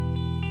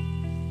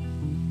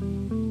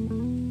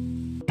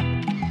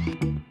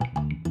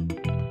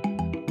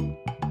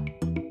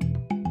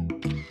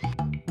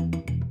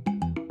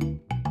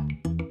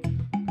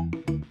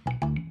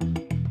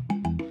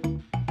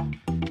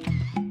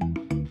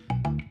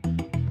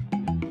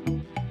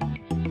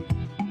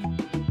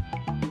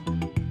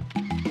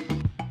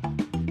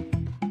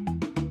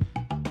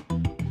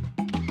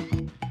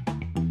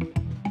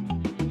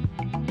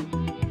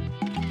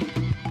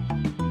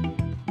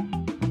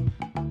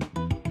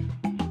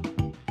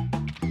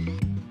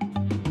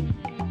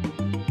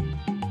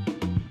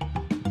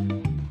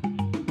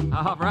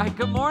All right,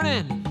 good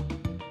morning.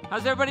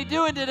 How's everybody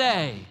doing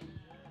today?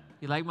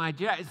 You like my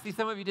jacket? See,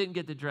 some of you didn't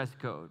get the dress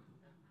code.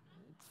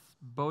 It's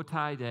bow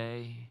tie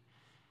day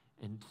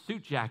and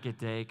suit jacket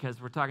day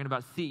because we're talking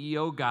about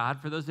CEO God.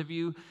 For those of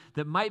you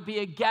that might be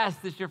a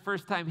guest, this is your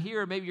first time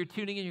here, or maybe you're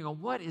tuning in, you're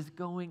going, what is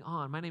going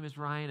on? My name is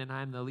Ryan, and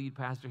I'm the lead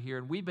pastor here,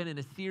 and we've been in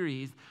a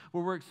series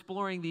where we're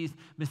exploring these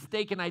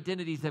mistaken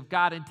identities of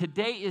God, and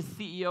today is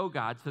CEO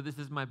God, so this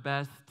is my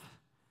best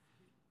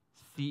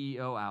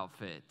CEO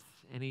outfit.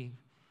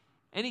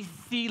 Any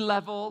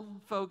C-level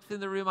folks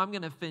in the room? I'm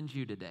going to offend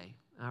you today,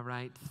 all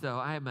right? So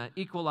I am an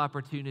equal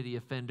opportunity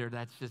offender.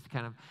 That's just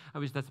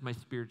that's my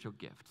spiritual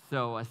gift.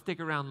 So stick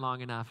around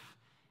long enough,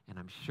 and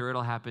I'm sure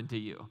it'll happen to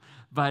you.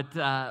 But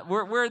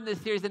we're in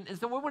this series, and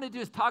so what we want to do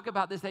is talk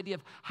about this idea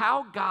of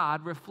how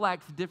God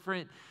reflects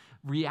different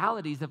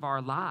realities of our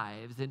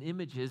lives and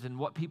images and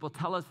what people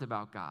tell us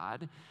about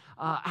God.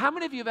 How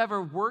many of you have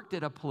ever worked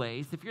at a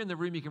place? If you're in the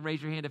room, you can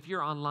raise your hand. If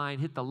you're online,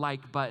 hit the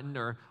like button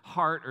or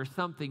heart or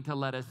something to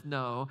let us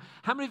know.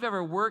 How many of you have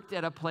ever worked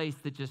at a place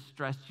that just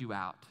stressed you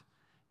out?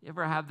 You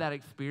ever have that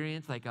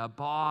experience, like a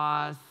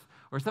boss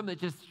or something that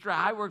just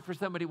I worked for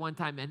somebody one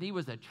time, and he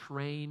was a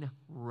train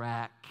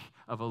wreck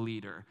of a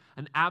leader,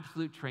 an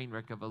absolute train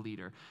wreck of a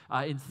leader.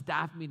 In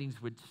staff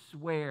meetings would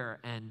swear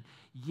and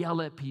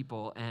yell at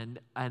people and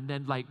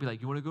then be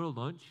like, you want to go to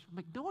lunch? I'm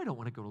like, no, I don't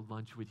want to go to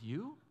lunch with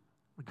you.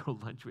 I want to go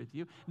to lunch with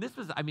you.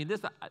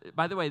 And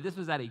by the way, this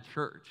was at a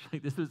church.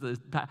 Like, this was the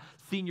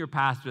senior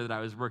pastor that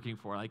I was working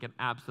for, like an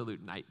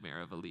absolute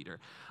nightmare of a leader.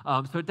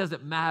 So it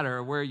doesn't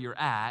matter where you're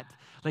at.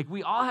 Like,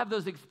 we all have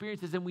those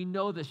experiences, and we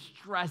know the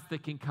stress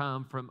that can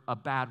come from a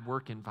bad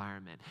work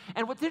environment.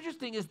 And what's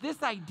interesting is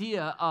this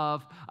idea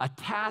of a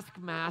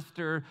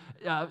taskmaster,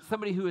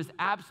 somebody who is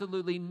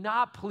absolutely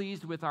not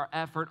pleased with our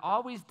effort,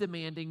 always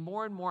demanding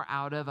more and more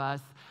out of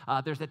us.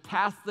 There's a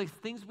task list,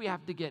 things we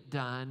have to get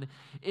done.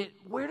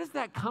 Where does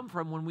that come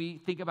from when we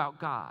think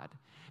about God?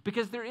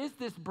 Because there is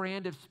this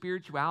brand of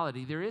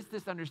spirituality. There is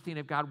this understanding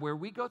of God where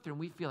we go through and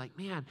we feel like,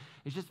 man,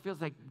 it just feels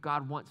like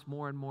God wants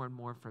more and more and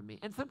more from me.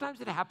 And sometimes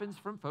it happens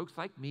from folks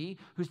like me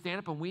who stand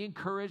up and we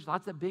encourage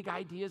lots of big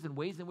ideas and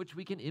ways in which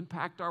we can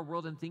impact our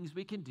world and things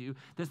we can do,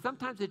 that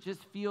sometimes it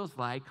just feels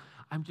like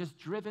I'm just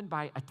driven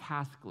by a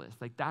task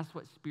list. Like, that's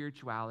what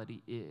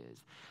spirituality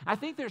is. I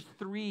think there's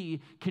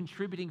three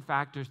contributing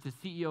factors to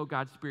CEO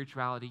God's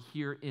spirituality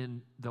here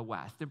in the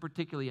West, and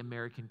particularly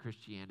American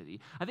Christianity.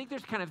 I think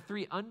there's kind of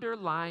three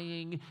underlying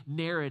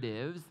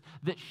narratives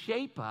that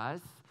shape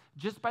us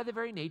just by the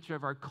very nature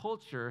of our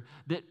culture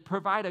that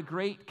provide a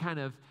great kind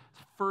of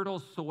fertile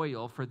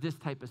soil for this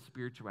type of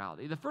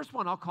spirituality. The first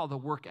one I'll call the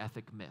work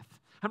ethic myth.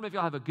 How many of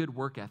y'all have a good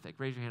work ethic?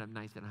 Raise your hand up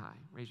nice and high.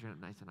 Raise your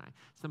hand up nice and high.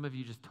 Some of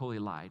you just totally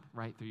lied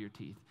right through your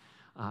teeth.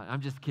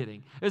 I'm just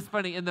kidding. It's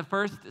funny. In the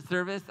first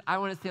service, I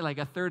want to say like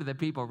a third of the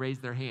people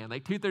raised their hand.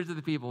 Like 2/3 of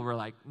the people were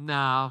like,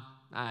 no,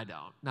 I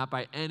don't. Not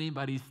by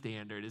anybody's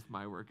standard is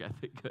my work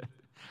ethic good.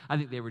 I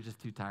think they were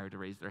just too tired to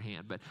raise their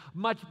hand. But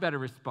much better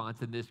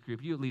response in this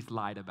group. You at least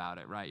lied about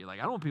it, right? You're like,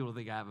 I don't want people to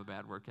think I have a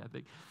bad work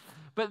ethic.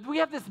 But we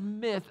have this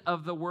myth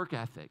of the work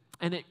ethic,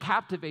 and it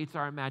captivates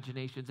our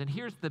imaginations. And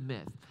here's the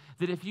myth,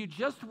 that if you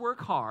just work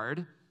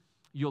hard,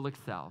 you'll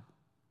excel.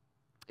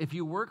 If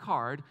you work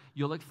hard,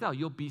 you'll excel.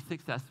 You'll be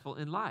successful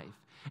in life.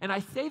 And I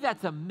say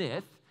that's a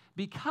myth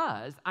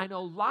because I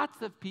know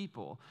lots of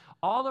people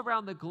all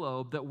around the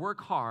globe that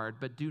work hard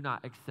but do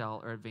not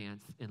excel or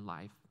advance in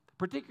life,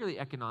 particularly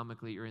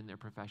economically or in their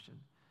profession.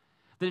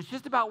 That it's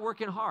just about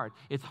working hard.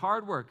 It's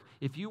hard work.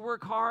 If you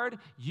work hard,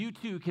 you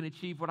too can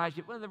achieve what I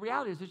achieve. Well, the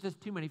reality is there's just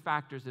too many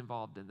factors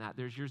involved in that.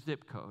 There's your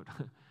zip code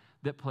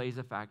that plays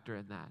a factor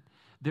in that.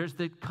 There's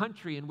the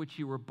country in which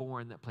you were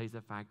born that plays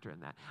a factor in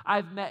that.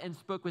 I've met and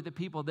spoke with the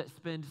people that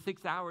spend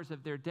 6 hours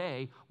of their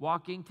day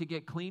walking to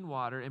get clean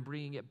water and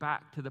bringing it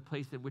back to the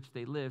place in which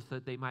they live so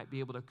that they might be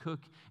able to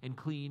cook and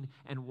clean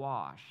and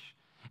wash.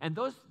 And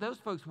those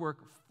folks work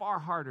far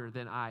harder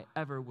than I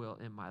ever will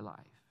in my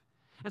life.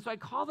 And so I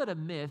call it a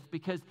myth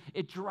because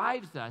it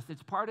drives us.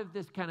 It's part of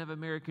this kind of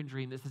American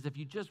dream that says if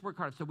you just work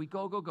hard, so we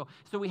go, go, go.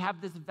 So we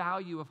have this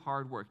value of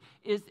hard work.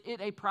 Is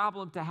it a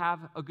problem to have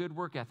a good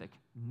work ethic?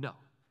 No.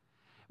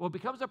 What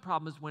becomes a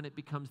problem is when it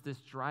becomes this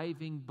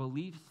driving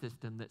belief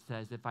system that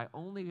says if I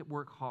only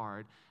work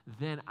hard,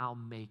 then I'll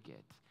make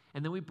it.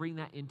 And then we bring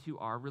that into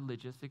our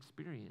religious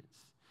experience.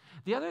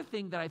 The other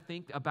thing that I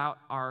think about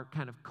our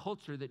kind of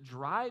culture that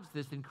drives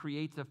this and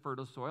creates a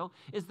fertile soil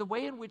is the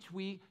way in which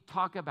we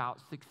talk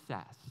about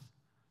success.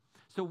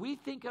 So we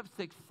think of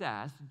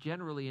success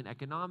generally in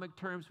economic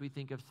terms. We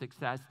think of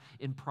success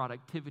in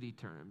productivity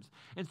terms.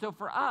 And so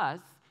for us,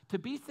 to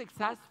be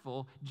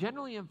successful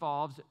generally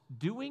involves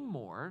doing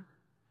more,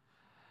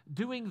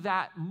 doing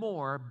that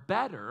more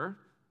better,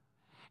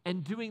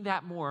 and doing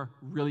that more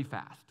really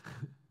fast.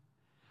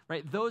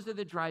 Right? Those are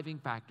the driving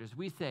factors.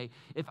 We say,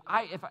 if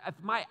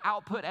my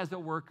output as a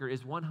worker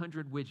is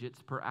 100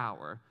 widgets per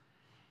hour,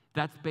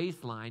 that's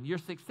baseline. You're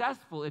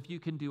successful if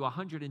you can do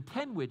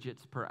 110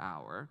 widgets per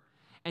hour,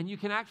 and you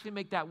can actually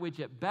make that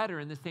widget better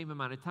in the same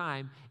amount of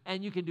time,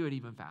 and you can do it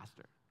even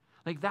faster.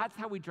 Like that's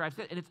how we drive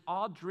sin. And it's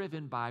all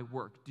driven by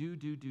work. Do.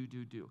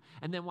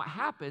 And then what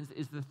happens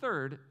is the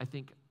third, I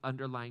think,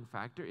 underlying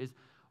factor is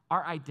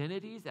our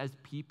identities as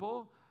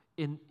people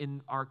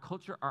in our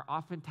culture are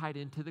often tied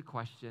into the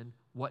question,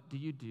 what do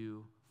you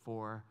do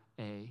for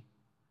a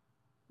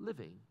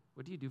living?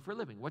 What do you do for a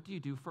living? What do you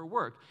do for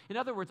work? In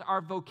other words,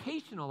 our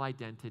vocational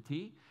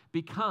identity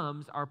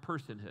becomes our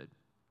personhood.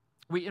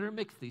 We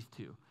intermix these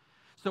two.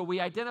 So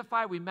we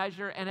identify, we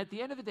measure, and at the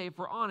end of the day, if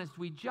we're honest,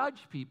 we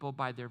judge people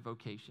by their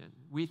vocation.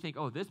 We think,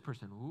 oh, this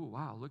person, ooh,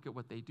 wow, look at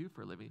what they do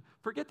for a living.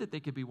 Forget that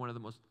they could be one of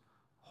the most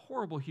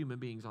horrible human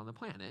beings on the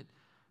planet,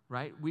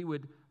 right? We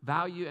would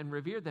value and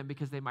revere them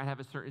because they might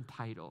have a certain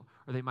title,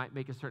 or they might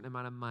make a certain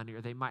amount of money,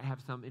 or they might have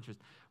some interest,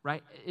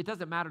 right? It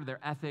doesn't matter their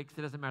ethics.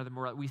 It doesn't matter their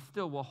morality. We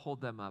still will hold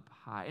them up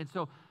high. And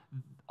so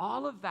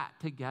all of that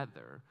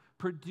together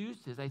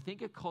produces, I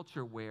think, a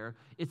culture where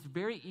it's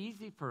very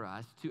easy for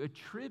us to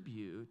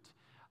attribute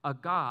a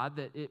God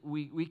that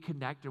we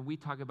connect and we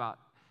talk about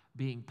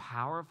being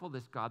powerful,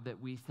 this God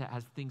that we say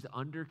has things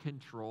under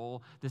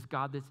control, this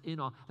God that's in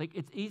all. Like,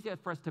 it's easier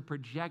for us to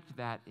project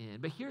that in.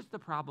 But here's the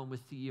problem with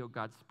CEO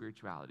God's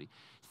spirituality.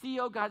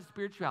 CEO God's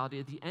spirituality,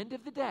 at the end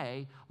of the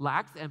day,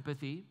 lacks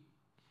empathy,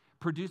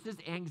 produces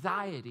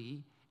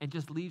anxiety, and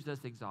just leaves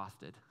us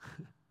exhausted.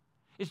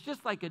 It's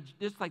just like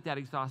that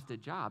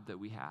exhausted job that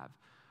we have,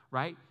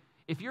 right?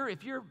 If you're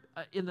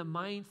in the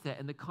mindset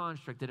and the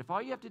construct that if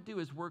all you have to do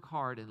is work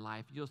hard in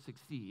life, you'll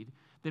succeed,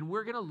 then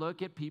we're going to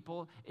look at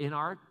people in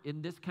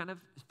this kind of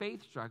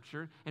faith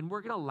structure, and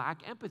we're going to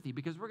lack empathy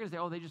because we're going to say,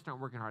 oh, they just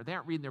aren't working hard. They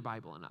aren't reading their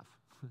Bible enough.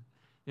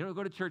 They don't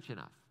go to church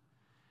enough.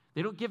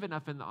 They don't give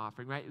enough in the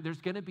offering, right?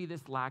 There's going to be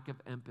this lack of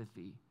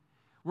empathy.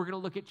 We're going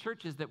to look at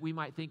churches that we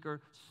might think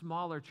are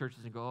smaller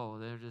churches and go, oh,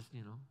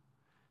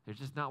 they're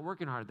just not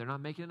working hard. They're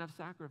not making enough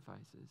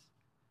sacrifices.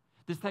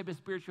 This type of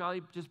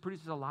spirituality just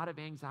produces a lot of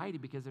anxiety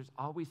because there's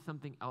always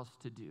something else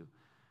to do,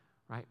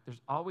 right?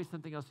 There's always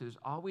something else to do. There's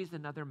always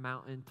another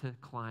mountain to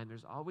climb.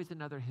 There's always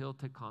another hill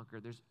to conquer.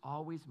 There's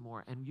always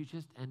more, and you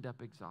just end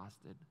up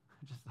exhausted.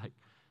 Just like,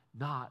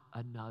 not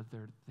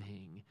another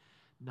thing,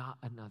 not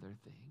another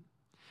thing.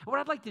 And what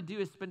I'd like to do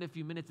is spend a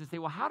few minutes and say,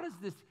 well, how does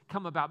this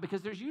come about?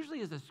 Because there's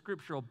usually is a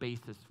scriptural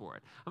basis for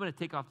it. I'm going to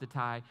take off the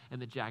tie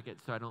and the jacket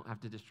so I don't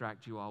have to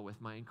distract you all with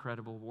my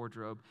incredible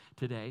wardrobe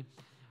today.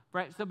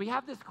 Right, so we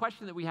have this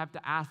question that we have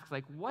to ask,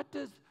 like, what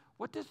does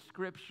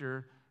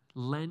Scripture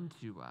lend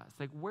to us?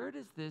 Like, where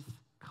does this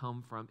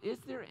come from? Is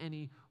there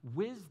any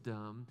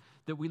wisdom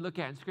that we look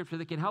at in Scripture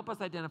that can help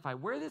us identify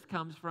where this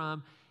comes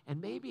from,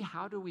 and maybe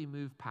how do we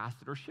move past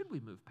it, or should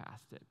we move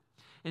past it?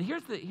 And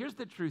here's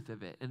the truth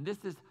of it, and this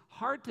is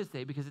hard to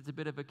say because it's a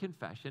bit of a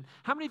confession.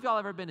 How many of y'all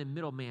have ever been in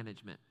middle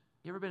management?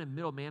 You ever been in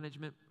middle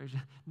management?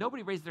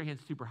 Nobody raised their hand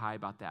super high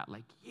about that.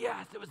 Like,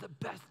 yes, it was the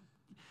best.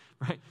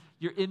 Right?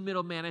 You're in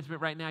middle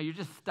management right now. You're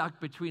just stuck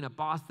between a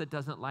boss that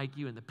doesn't like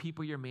you and the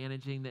people you're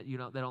managing that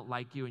they don't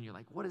like you, and you're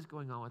like, what is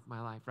going on with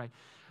my life, right?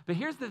 But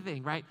here's the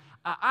thing, right?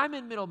 I'm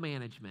in middle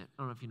management.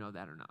 I don't know if you know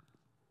that or not.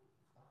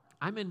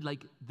 I'm in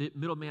like the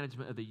middle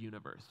management of the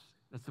universe.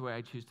 That's the way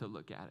I choose to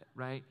look at it,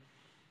 right?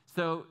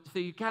 So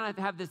you kind of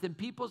have this in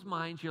people's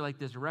minds. You're like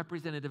this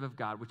representative of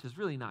God, which is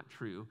really not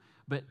true.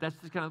 But that's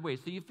just kind of the way.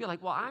 So you feel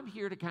like, well, I'm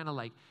here to kind of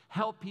like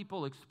help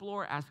people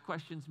explore, ask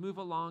questions, move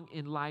along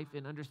in life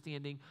in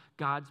understanding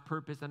God's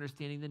purpose,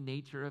 understanding the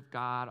nature of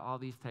God, all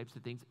these types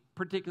of things,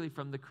 particularly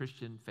from the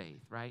Christian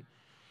faith, right?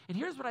 And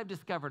here's what I've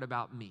discovered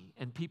about me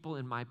and people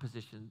in my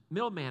position.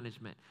 Middle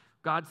management.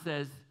 God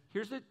says,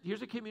 here's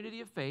a community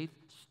of faith.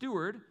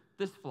 Steward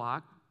this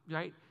flock,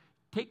 right?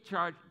 Take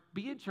charge.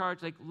 Be in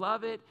charge, like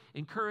love it,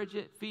 encourage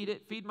it,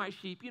 feed my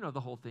sheep. You know the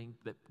whole thing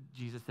that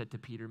Jesus said to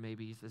Peter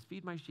maybe. He says,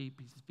 feed my sheep.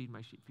 He says, feed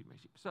my sheep, feed my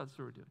sheep. So that's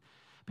what we're doing.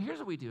 But here's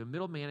what we do in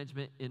middle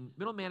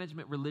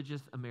management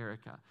religious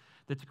America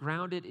that's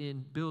grounded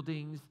in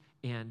buildings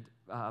and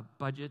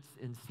budgets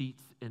and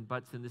seats and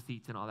butts in the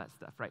seats and all that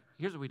stuff, right?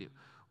 Here's what we do.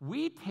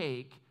 We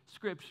take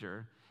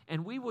Scripture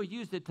and we will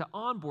use it to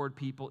onboard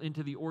people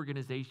into the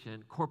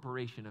organization,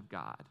 corporation of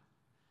God,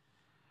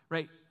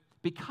 right?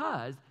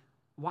 Because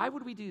why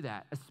would we do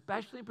that?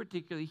 Especially and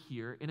particularly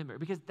here in America,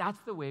 because that's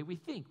the way we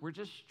think. We're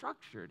just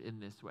structured in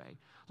this way.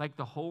 Like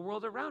the whole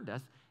world around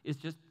us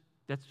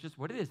that's just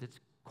what it is. It's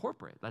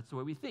corporate. That's the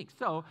way we think.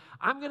 So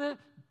I'm going to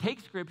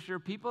take Scripture.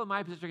 People in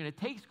my position are going to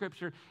take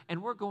Scripture,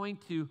 and we're going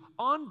to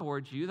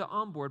onboard you, the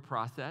onboard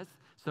process.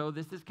 So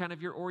this is kind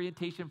of your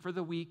orientation for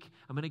the week.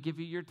 I'm going to give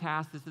you your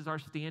task. This is our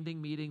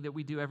standing meeting that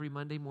we do every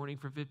Monday morning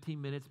for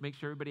 15 minutes. Make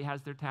sure everybody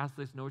has their task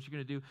list, know what you're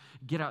going to do.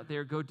 Get out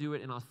there, go do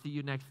it, and I'll see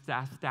you next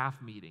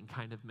staff meeting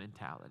kind of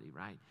mentality,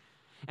 right?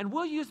 And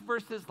we'll use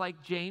verses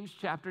like James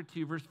chapter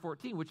 2, verse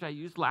 14, which I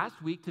used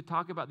last week to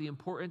talk about the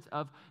importance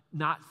of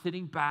not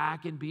sitting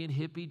back and being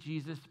hippie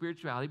Jesus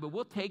spirituality. But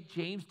we'll take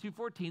James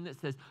 2:14 that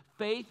says,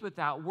 faith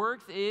without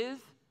works is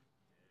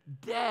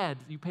dead.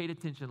 You paid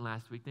attention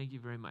last week. Thank you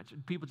very much.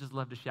 People just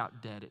love to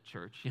shout dead at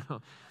church, you know.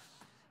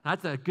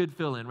 That's a good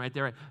fill-in right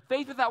there. Right?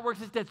 Faith without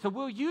works is dead. So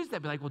we'll use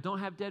that. Be like, well, don't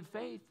have dead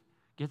faith.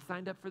 Get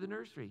signed up for the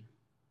nursery.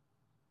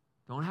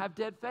 Don't have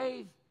dead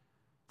faith.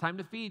 time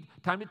to feed,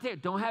 time to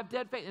take. Don't have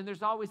dead faith. And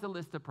there's always a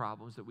list of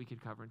problems that we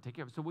could cover and take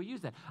care of. So we'll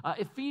use that.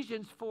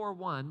 Ephesians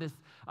 4:1,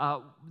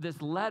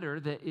 this letter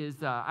that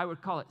is, I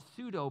would call it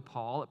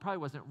pseudo-Paul. It probably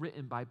wasn't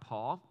written by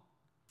Paul,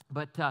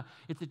 but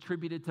it's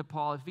attributed to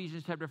Paul.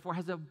 Ephesians chapter 4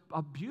 has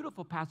a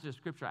beautiful passage of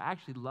Scripture. I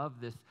actually love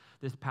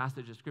this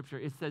passage of Scripture.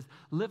 It says,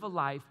 live a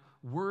life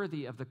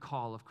worthy of the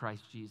call of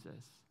Christ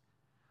Jesus.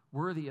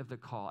 Worthy of the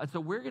call. And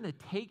so we're going to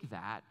take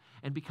that,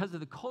 and because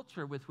of the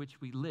culture with which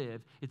we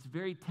live, it's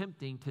very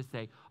tempting to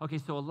say, okay,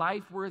 so a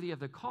life worthy of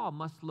the call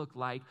must look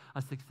like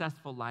a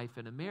successful life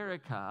in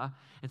America,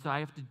 and so I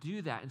have to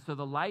do that. And so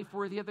the life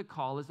worthy of the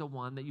call is the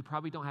one that you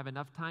probably don't have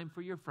enough time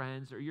for your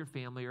friends or your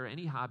family or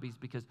any hobbies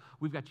because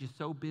we've got you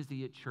so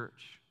busy at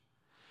church.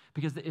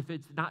 Because if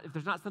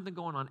there's not something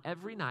going on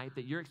every night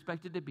that you're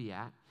expected to be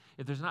at,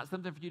 if there's not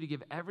something for you to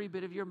give every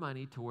bit of your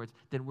money towards,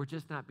 then we're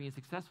just not being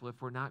successful if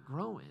we're not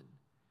growing.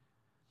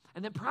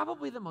 And then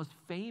probably the most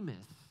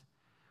famous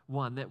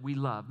one that we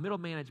love, middle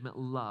management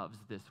loves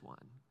this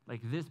one.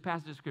 Like this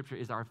passage of Scripture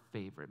is our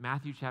favorite.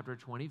 Matthew chapter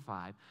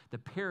 25, the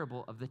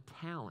parable of the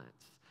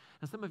talents.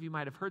 Now, some of you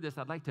might have heard this.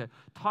 I'd like to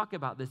talk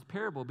about this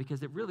parable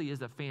because it really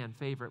is a fan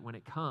favorite when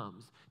it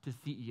comes to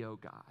CEO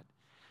God.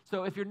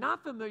 So if you're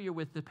not familiar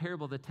with the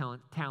parable of the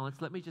talents,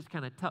 let me just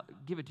kind of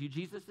give it to you.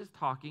 Jesus is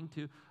talking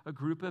to a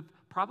group of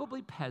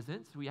probably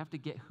peasants. We have to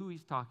get who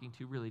he's talking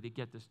to really to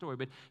get the story.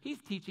 But he's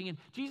teaching, and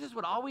Jesus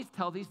would always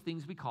tell these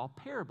things we call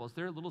parables.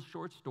 They're little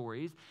short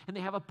stories, and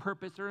they have a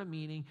purpose or a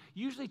meaning,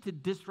 usually to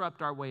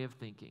disrupt our way of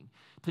thinking,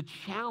 to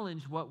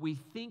challenge what we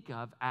think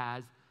of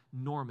as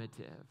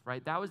normative,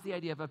 right? That was the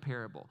idea of a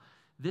parable.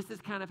 This is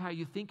kind of how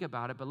you think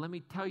about it, but let me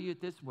tell you it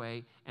this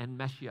way and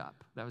mess you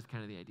up. That was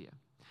kind of the idea.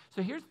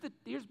 So here's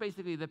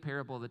basically the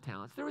parable of the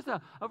talents. There was a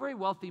very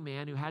wealthy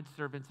man who had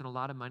servants and a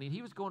lot of money, and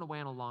he was going away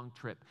on a long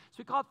trip. So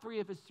he called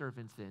 3 of his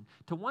servants in.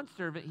 To one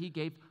servant, he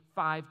gave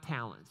 5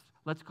 talents.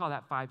 Let's call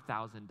that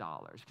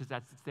 $5,000 because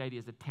that's the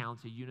idea is a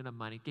talent's a unit of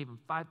money. Gave him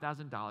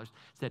 $5,000,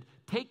 said,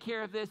 take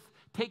care of this,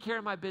 take care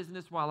of my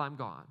business while I'm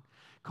gone.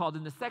 Called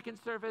in the second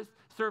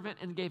servant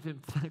and gave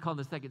him, called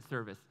in the second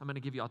service. I'm going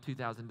to give you all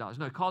 $2,000.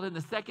 No, he called in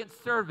the second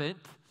servant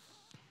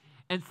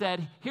and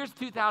said, here's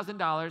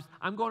 $2,000.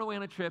 I'm going away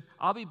on a trip.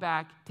 I'll be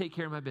back. Take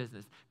care of my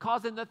business.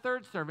 Calls in the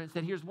third servant and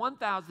said, here's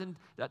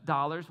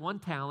 $1,000, 1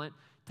 talent.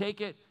 Take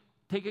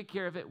good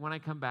care of it. When I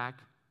come back,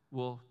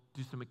 we'll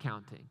do some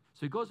accounting.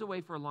 So he goes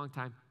away for a long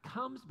time,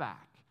 comes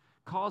back,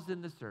 calls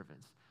in the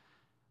servants,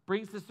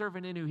 brings the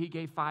servant in who he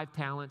gave 5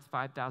 talents,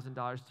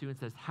 $5,000 to, and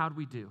says, how'd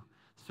we do?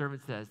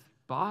 Servant says,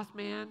 boss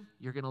man,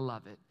 you're going to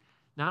love it.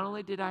 Not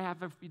only do I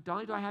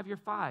have your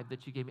 5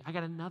 that you gave me, I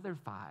got another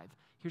 5.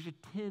 Here's your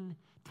 10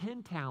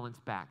 talents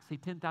back, say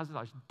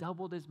 $10,000,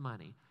 doubled his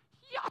money.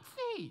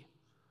 Yahtzee!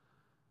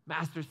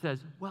 Master says,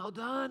 well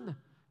done.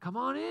 Come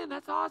on in.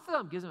 That's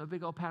awesome. Gives him a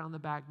big old pat on the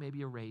back,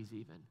 maybe a raise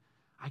even.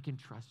 I can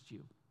trust you.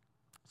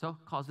 So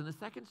calls in the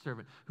second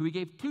servant, who he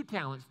gave 2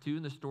 talents to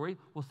in the story.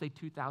 We'll say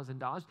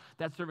 $2,000.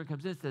 That servant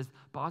comes in and says,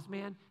 boss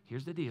man,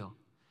 here's the deal.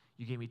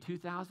 You gave me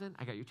 2,000.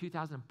 I got your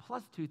 2,000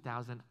 plus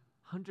 2,000,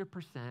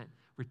 100%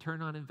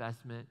 return on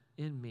investment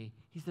in me.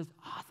 He says,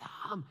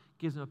 awesome.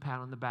 Gives him a pat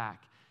on the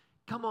back.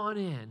 Come on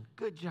in.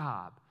 Good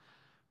job.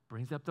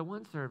 Brings up the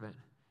one servant.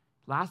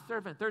 Last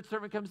servant, third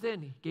servant comes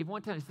in. He gave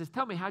 1 talent. He says,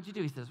 tell me, how'd you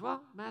do? He says,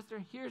 well,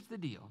 master, here's the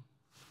deal.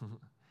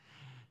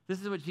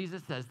 This is what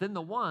Jesus says. Then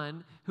the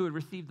one who had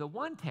received the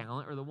 1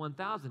 talent or the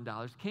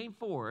 $1,000 came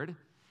forward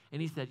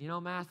and he said, you know,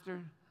 master,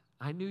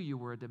 I knew you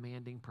were a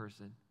demanding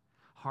person,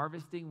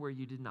 harvesting where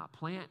you did not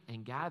plant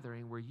and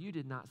gathering where you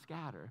did not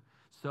scatter.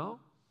 So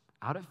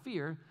out of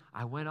fear,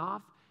 I went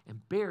off and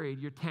buried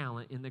your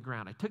talent in the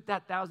ground. I took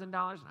that $1,000 and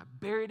I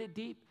buried it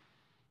deep,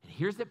 and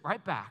here's it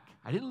right back.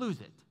 I didn't lose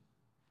it.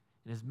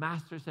 And his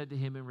master said to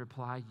him in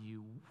reply,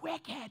 you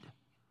wicked.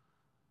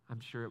 I'm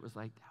sure it was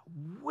like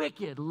that.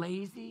 Wicked,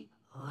 lazy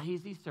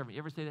servant. You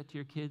ever say that to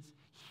your kids?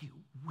 You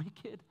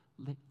wicked,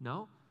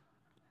 no?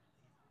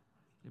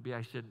 Maybe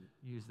I shouldn't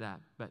use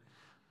that, but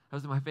that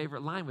was my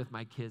favorite line with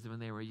my kids when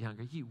they were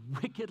younger. You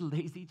wicked,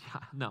 lazy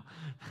child. No.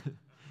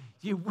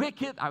 You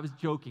wicked. I was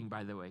joking,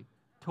 by the way.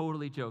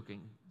 Totally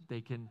joking.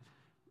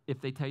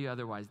 If they tell you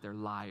otherwise, they're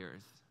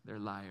liars. They're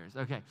liars.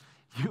 Okay.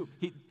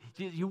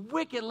 You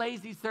wicked,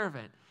 lazy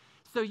servant.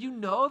 So you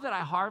know that I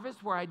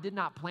harvest where I did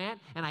not plant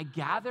and I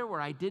gather where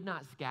I did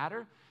not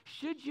scatter.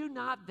 Should you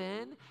not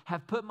then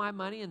have put my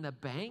money in the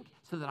bank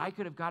so that I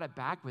could have got it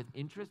back with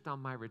interest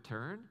on my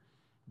return?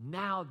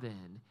 Now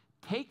then,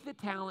 take the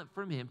talent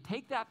from him,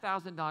 take that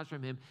 $1,000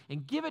 from him,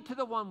 and give it to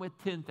the one with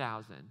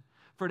 10,000.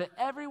 For to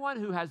everyone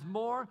who has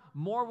more,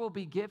 more will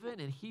be given,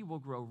 and he will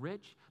grow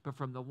rich. But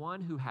from the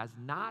one who has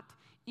not,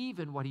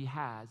 even what he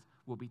has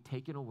will be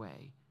taken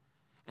away.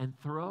 And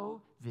throw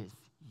this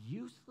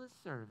useless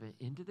servant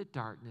into the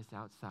darkness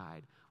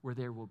outside, where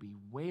there will be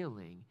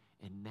wailing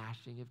and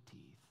gnashing of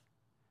teeth.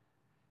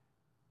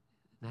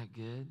 Isn't that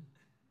good?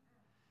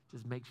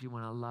 Just makes you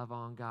want to love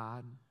on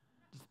God.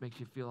 Just makes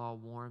you feel all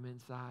warm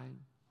inside.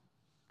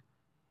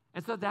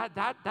 And so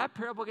that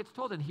parable gets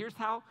told, and here's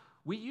how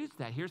we use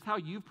that. Here's how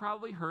you've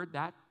probably heard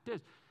that.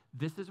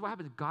 This is what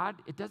happens. God,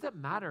 it doesn't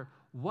matter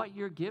what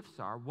your gifts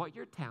are, what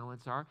your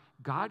talents are.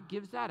 God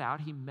gives that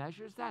out. He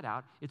measures that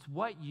out. It's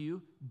what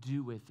you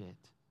do with it.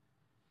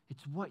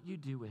 It's what you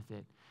do with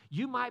it.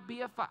 You might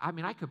be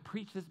I could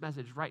preach this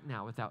message right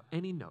now without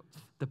any notes.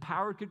 The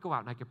power could go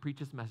out and I could preach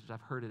this message.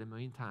 I've heard it a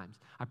million times.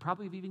 I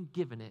probably have even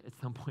given it at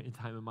some point in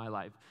time in my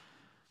life.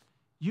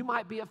 You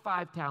might be a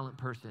 5-talent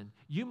person.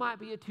 You might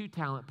be a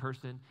 2-talent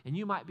person, and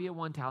you might be a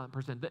 1-talent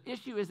person. The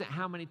issue isn't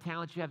how many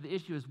talents you have. The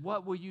issue is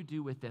what will you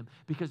do with them?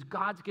 Because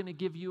God's going to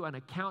give you an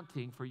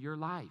accounting for your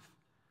life.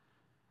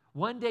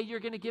 One day you're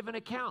going to give an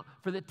account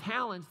for the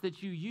talents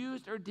that you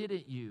used or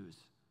didn't use.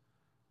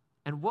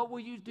 And what will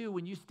you do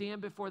when you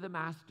stand before the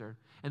master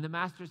and the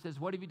master says,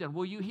 what have you done?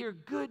 Will you hear,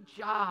 good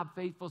job,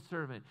 faithful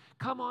servant?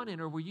 Come on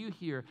in. Or will you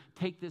hear,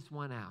 take this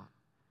one out?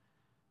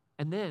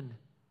 And then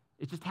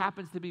it just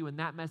happens to be when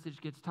that message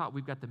gets taught,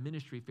 we've got the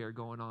ministry fair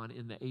going on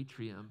in the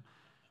atrium.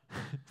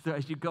 So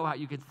as you go out,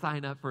 you can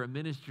sign up for a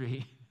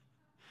ministry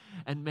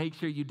and make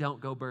sure you don't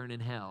go burn in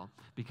hell,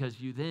 because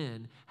you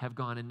then have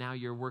gone and now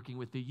you're working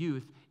with the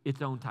youth,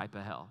 its own type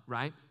of hell,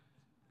 right?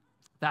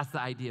 That's the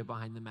idea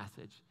behind the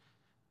message.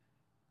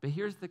 But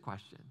here's the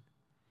question.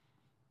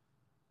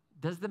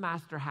 Does the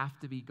master have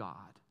to be God?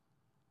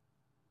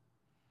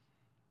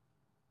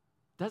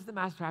 Does the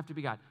master have to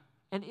be God?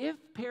 And if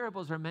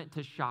parables are meant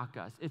to shock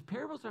us, if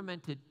parables are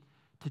meant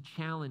to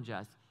challenge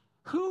us,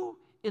 who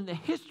in the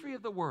history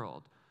of the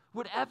world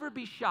would ever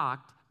be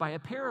shocked by a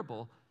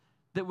parable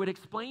that would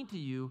explain to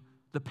you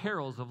the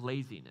perils of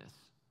laziness?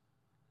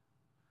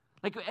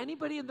 Like,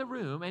 anybody in the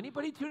room,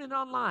 anybody tuning in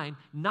online,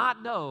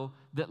 not know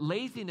that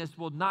laziness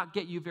will not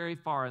get you very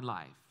far in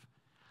life?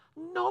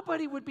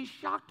 Nobody would be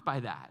shocked by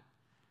that.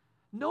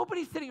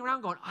 Nobody's sitting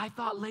around going, I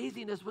thought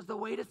laziness was the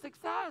way to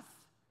success.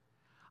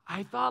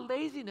 I thought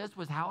laziness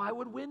was how I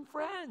would win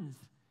friends.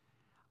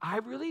 I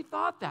really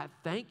thought that.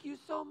 Thank you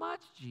so much,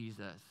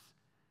 Jesus.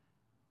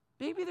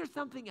 Maybe there's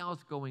something else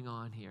going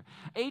on here.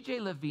 A.J.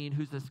 Levine,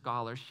 who's a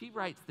scholar, she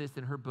writes this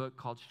in her book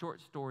called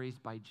Short Stories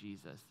by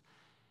Jesus.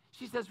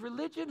 She says,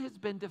 religion has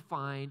been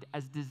defined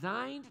as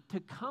designed to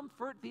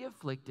comfort the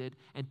afflicted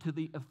and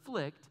to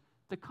afflict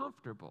the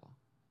comfortable.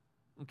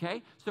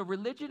 Okay? So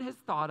religion has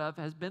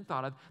been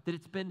thought of that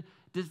it's been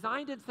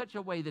designed in such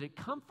a way that it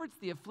comforts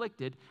the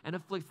afflicted and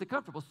afflicts the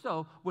comfortable.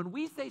 So when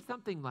we say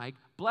something like,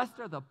 blessed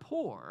are the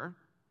poor,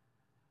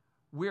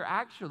 we're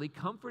actually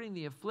comforting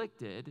the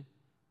afflicted,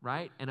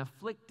 right, and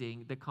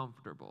afflicting the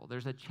comfortable.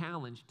 There's a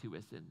challenge to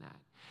us in that.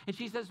 And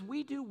she says,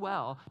 we do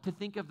well to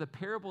think of the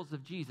parables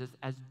of Jesus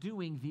as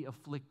doing the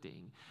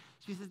afflicting.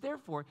 She says,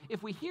 therefore,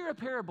 if we hear a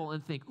parable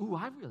and think, ooh,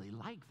 I really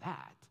like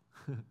that,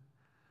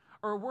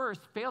 or worse,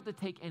 fail to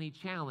take any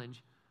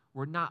challenge,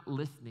 we're not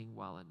listening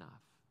well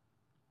enough.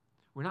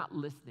 We're not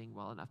listening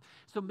well enough.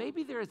 So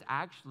maybe there is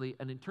actually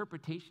an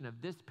interpretation of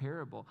this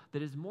parable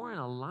that is more in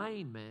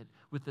alignment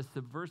with the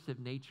subversive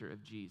nature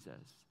of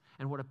Jesus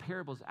and what a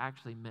parable is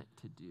actually meant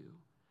to do.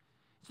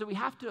 So we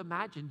have to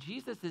imagine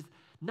Jesus is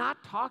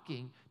not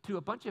talking to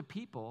a bunch of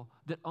people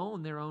that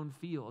own their own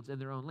fields and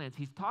their own lands.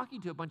 He's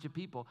talking to a bunch of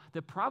people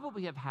that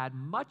probably have had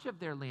much of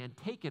their land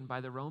taken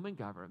by the Roman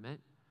government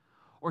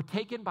or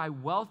taken by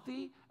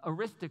wealthy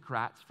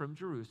aristocrats from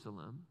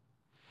Jerusalem.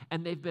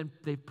 And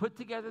they've put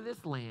together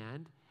this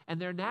land,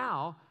 and they're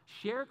now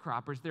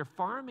sharecroppers. They're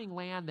farming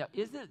land that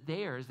isn't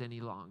theirs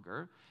any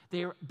longer.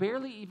 They're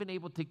barely even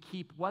able to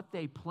keep what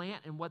they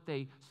plant and what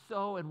they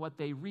sow and what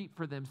they reap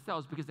for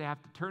themselves, because they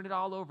have to turn it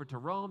all over to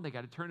Rome. They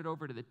got to turn it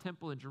over to the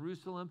temple in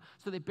Jerusalem.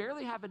 So they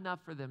barely have enough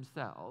for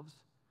themselves.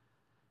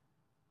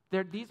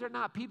 These are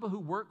not people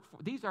who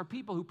these are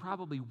people who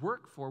probably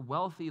work for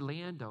wealthy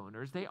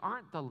landowners. They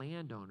aren't the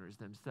landowners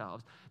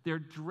themselves. They're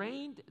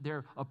drained,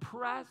 they're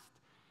oppressed.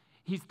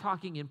 He's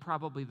talking in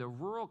probably the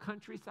rural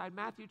countryside.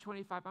 Matthew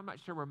 25, I'm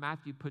not sure where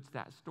Matthew puts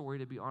that story,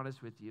 to be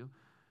honest with you.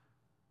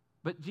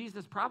 But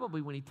Jesus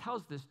probably, when he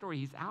tells this story,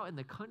 he's out in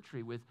the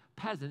country with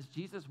peasants.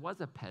 Jesus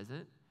was a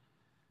peasant.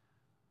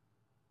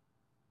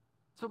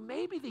 So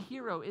maybe the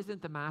hero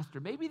isn't the master.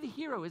 Maybe the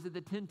hero isn't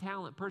the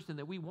 10-talent person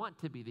that we want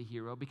to be the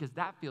hero, because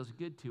that feels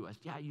good to us.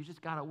 Yeah, you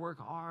just got to work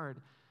hard.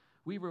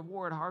 We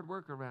reward hard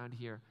work around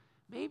here.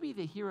 Maybe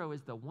the hero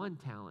is the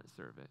 1-talent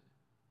servant.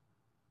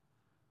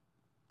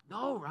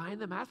 No, Ryan,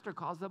 the master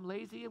calls them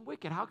lazy and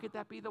wicked. How could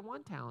that be the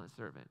 1-talent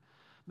servant?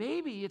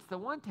 Maybe it's the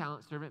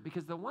 1-talent servant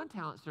because the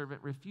 1-talent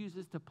servant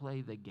refuses to play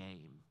the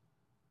game.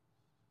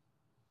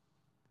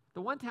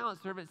 The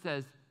 1-talent servant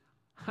says,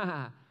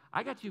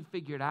 I got you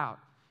figured out,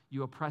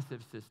 you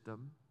oppressive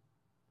system.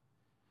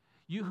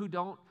 You who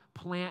don't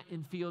plant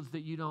in fields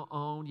that you don't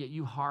own, yet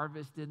you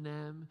harvest in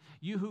them.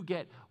 You who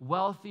get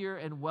wealthier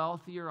and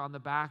wealthier on the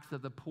backs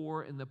of the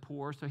poor and the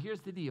poor. So here's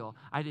the deal.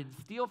 I didn't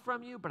steal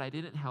from you, but I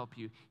didn't help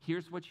you.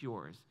 Here's what's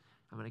yours.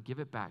 I'm going to give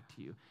it back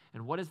to you.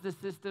 And what does the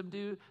system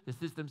do? The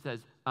system says,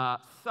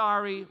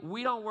 sorry,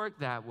 we don't work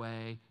that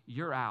way.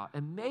 You're out.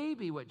 And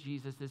maybe what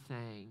Jesus is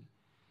saying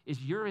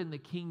is you're in the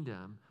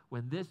kingdom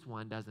when this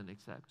one doesn't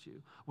accept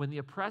you. When the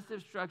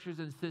oppressive structures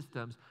and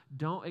systems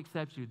don't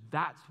accept you,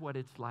 that's what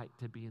it's like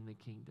to be in the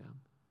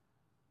kingdom.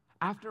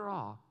 After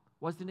all,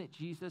 Wasn't it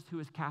Jesus who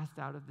was cast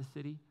out of the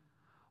city?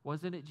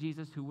 Wasn't it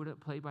Jesus who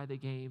wouldn't play by the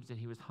games and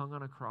he was hung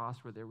on a cross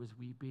where there was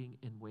weeping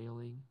and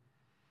wailing?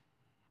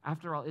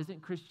 After all,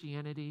 isn't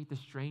Christianity the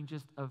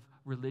strangest of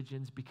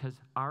religions because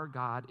our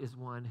God is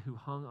one who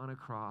hung on a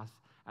cross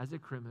as a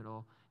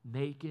criminal,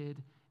 naked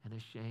and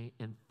ashamed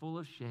and full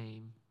of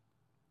shame,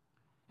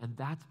 and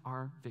that's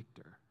our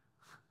victor.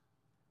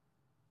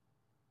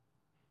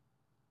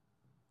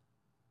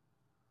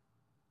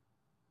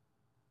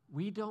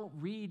 We don't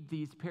read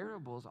these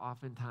parables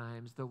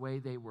oftentimes the way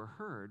they were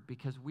heard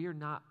because we are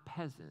not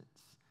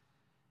peasants.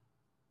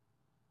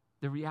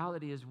 The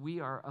reality is we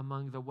are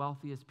among the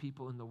wealthiest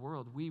people in the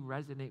world. We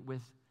resonate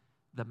with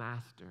the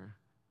master.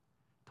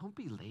 Don't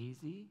be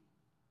lazy.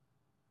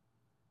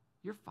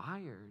 You're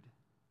fired.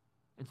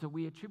 And so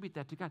we attribute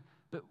that to God.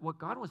 But what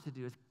God wants to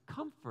do is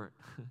comfort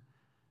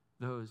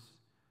those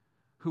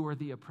who are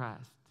the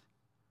oppressed,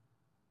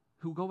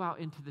 who go out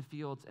into the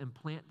fields and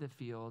plant the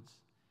fields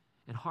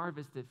and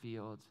harvest the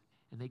fields,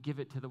 and they give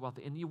it to the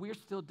wealthy. And we're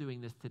still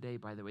doing this today,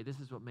 by the way. This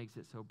is what makes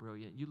it so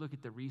brilliant. You look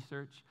at the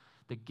research,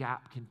 the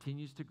gap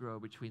continues to grow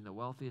between the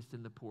wealthiest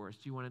and the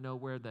poorest. You want to know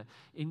where the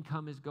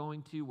income is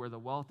going to, where the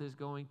wealth is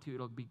going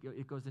to?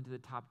 It goes into the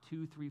top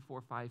 2, 3,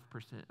 4, 5%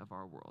 of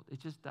our world. It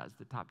just does,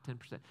 the top 10%.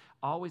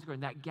 Always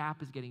growing. That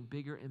gap is getting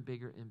bigger and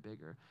bigger and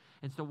bigger.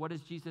 And so what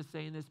does Jesus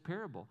say in this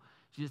parable?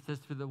 Jesus says,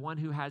 for the one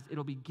who has,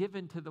 it'll be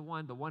given to the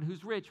one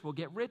who's rich will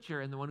get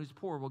richer, and the one who's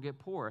poor will get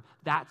poorer.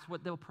 That's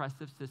what the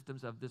oppressive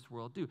systems of this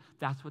world do.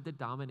 That's what the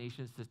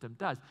domination system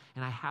does.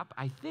 And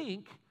I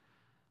think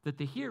that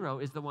the hero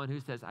is the one who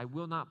says, I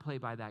will not play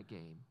by that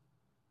game.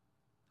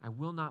 I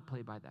will not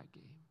play by that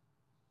game.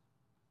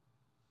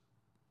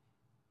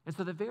 And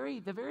so the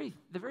very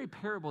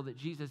parable that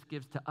Jesus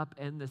gives to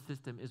upend the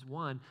system is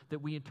one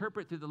that we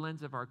interpret through the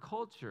lens of our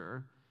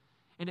culture,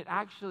 and it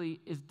actually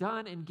is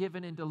done and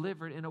given and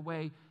delivered in a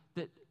way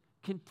that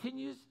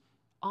continues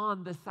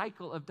on the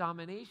cycle of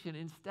domination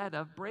instead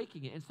of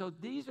breaking it. And so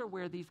these are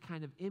where these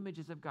kind of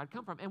images of God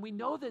come from. And we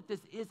know that this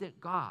isn't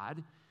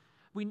God.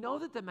 We know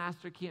that the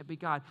master can't be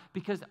God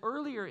because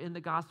earlier in the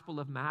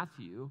Gospel of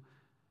Matthew,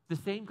 the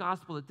same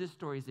gospel that this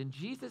story is in,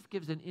 Jesus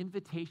gives an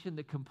invitation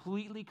that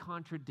completely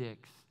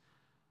contradicts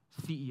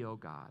CEO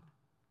God,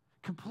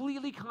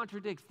 completely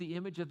contradicts the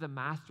image of the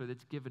master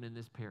that's given in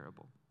this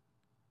parable.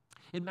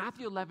 In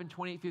Matthew 11,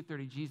 28 through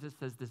 30, Jesus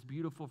says this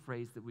beautiful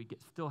phrase that we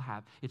still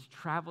have. It's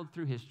traveled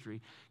through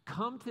history.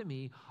 Come to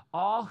me,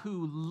 all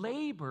who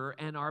labor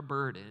and are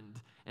burdened,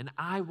 and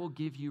I will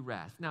give you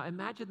rest. Now,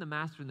 imagine the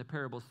master in the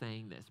parable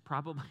saying this.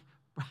 Probably,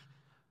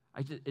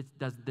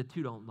 the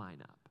two don't line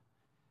up.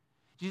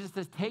 Jesus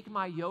says, take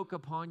my yoke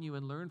upon you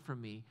and learn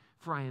from me,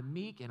 for I am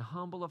meek and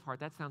humble of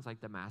heart. That sounds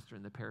like the master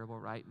in the parable,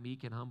 right?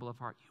 Meek and humble of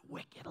heart. You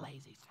wicked,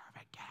 lazy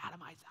servant, get out of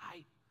my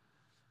sight.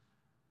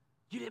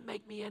 You didn't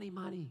make me any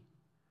money.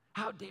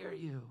 How dare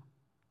you?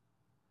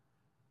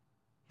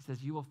 He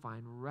says, you will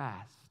find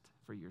rest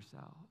for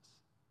yourselves.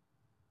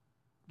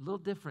 A little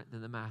different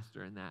than the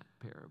master in that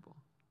parable.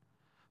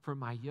 For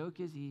my yoke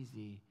is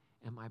easy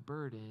and my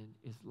burden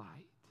is light.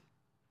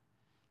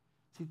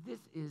 See,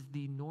 this is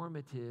the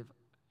normative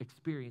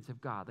experience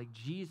of God. Like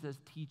Jesus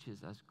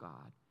teaches us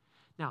God.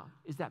 Now,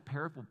 is that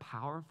parable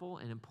powerful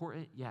and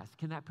important? Yes.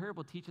 Can that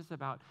parable teach us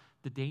about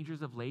the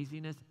dangers of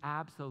laziness?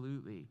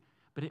 Absolutely.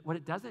 But what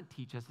it doesn't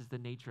teach us is the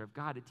nature of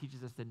God. It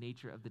teaches us the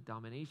nature of the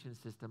domination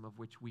system of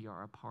which we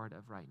are a part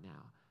of right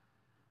now.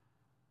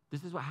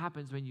 This is what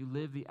happens when you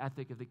live the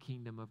ethic of the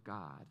kingdom of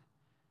God.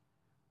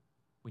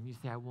 When you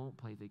say, I won't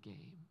play the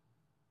game.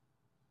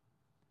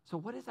 So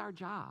what is our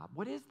job?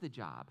 What is the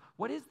job?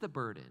 What is the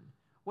burden?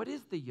 What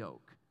is the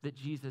yoke that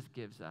Jesus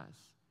gives us?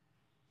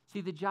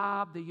 See, the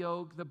job, the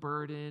yoke, the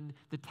burden,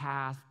 the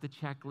task, the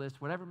checklist,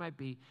 whatever it might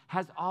be,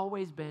 has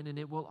always been and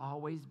it will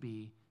always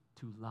be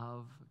to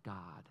love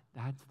God.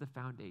 That's the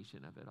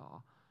foundation of it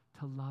all,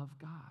 to love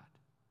God.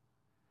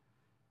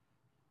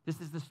 This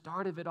is the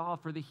start of it all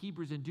for the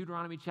Hebrews. In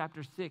Deuteronomy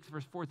chapter 6,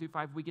 verse 4 through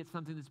 5, we get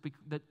something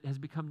that has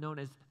become known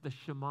as the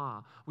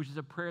Shema, which is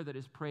a prayer that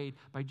is prayed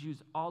by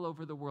Jews all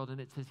over the world.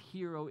 And it says,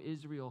 Hear, O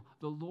Israel,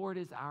 the Lord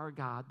is our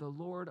God, the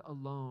Lord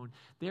alone.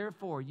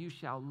 Therefore, you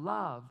shall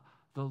love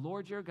the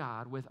Lord your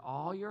God with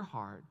all your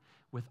heart,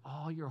 with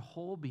all your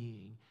whole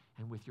being,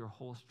 and with your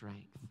whole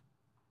strength.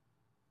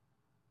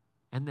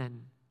 And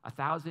then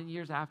 1,000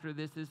 years after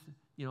this is,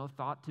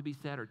 thought to be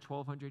said, or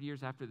 1,200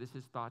 years after this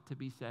is thought to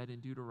be said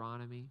in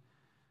Deuteronomy,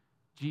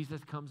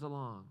 Jesus comes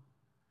along.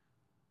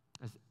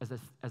 As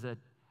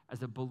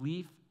a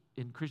belief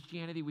in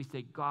Christianity, we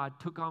say God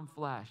took on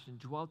flesh and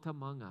dwelt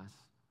among us.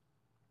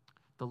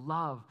 The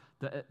love,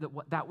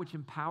 that which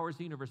empowers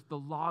the universe, the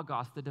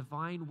Logos, the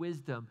divine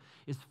wisdom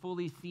is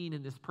fully seen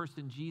in this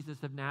person,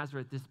 Jesus of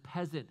Nazareth, this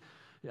peasant,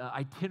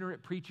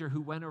 itinerant preacher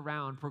who went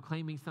around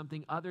proclaiming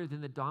something other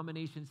than the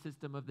domination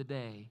system of the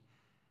day,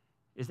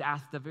 is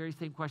asked the very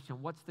same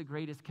question. What's the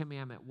greatest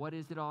commandment? What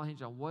is it all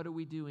hinged on? What are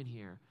we doing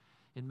here?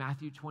 In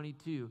Matthew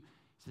 22,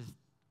 he says,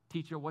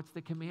 Teacher, what's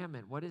the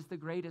commandment? What is the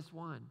greatest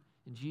one?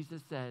 And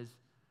Jesus says,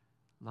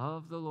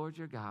 love the Lord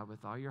your God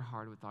with all your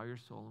heart, with all your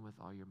soul, and with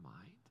all your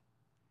mind.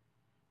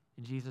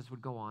 And Jesus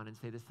would go on and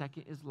say, the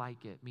second is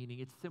like it, meaning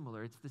it's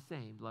similar, it's the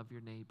same, love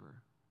your neighbor.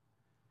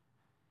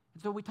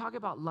 And so when we talk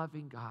about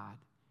loving God,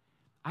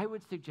 I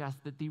would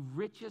suggest that the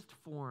richest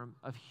form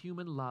of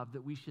human love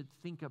that we should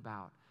think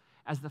about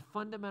as the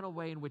fundamental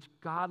way in which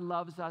God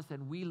loves us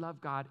and we love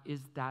God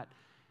is that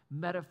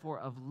metaphor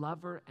of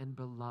lover and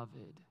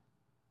beloved.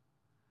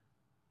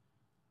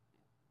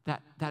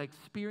 That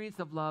experience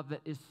of love that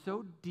is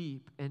so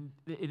deep, and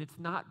it's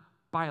not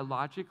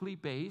biologically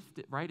based,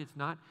 right? It's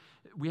not,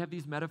 we have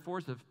these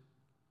metaphors of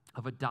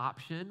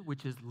adoption,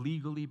 which is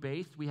legally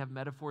based. We have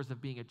metaphors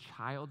of being a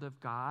child of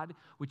God,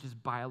 which is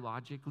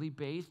biologically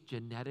based,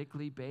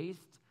 genetically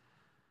based.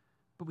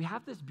 But we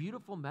have this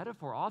beautiful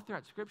metaphor all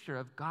throughout Scripture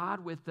of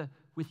God with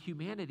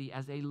humanity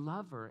as a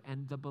lover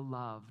and the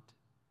beloved.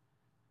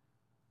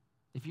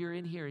 If you're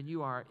in here and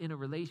you are in a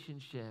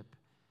relationship,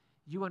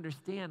 you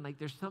understand like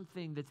there's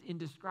something that's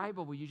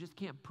indescribable. You just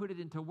can't put it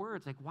into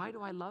words. Like, why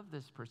do I love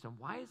this person?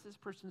 Why is this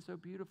person so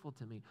beautiful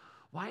to me?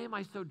 Why am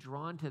I so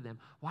drawn to them?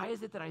 Why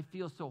is it that I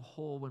feel so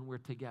whole when we're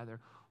together?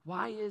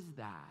 Why is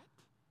that?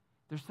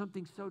 There's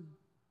something so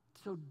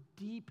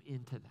deep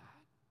into that.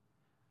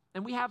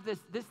 And we have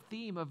this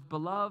theme of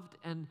beloved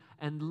and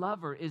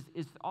lover is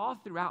all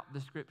throughout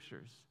the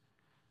Scriptures.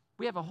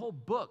 We have a whole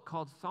book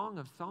called Song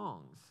of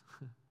Songs.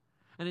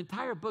 An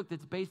entire book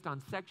that's based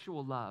on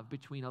sexual love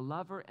between a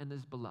lover and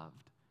his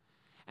beloved,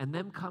 and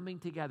them coming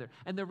together.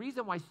 And the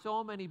reason why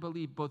so many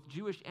believe, both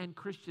Jewish and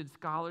Christian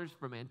scholars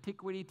from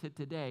antiquity to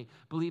today,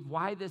 believe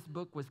why this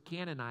book was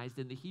canonized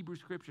in the Hebrew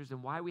Scriptures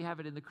and why we have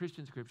it in the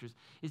Christian Scriptures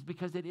is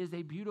because it is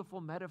a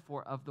beautiful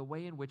metaphor of the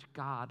way in which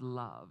God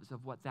loves,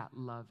 of what that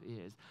love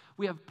is.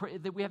 We have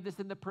this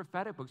in the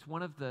prophetic books.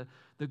 One of the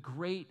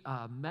great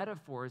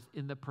metaphors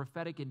in the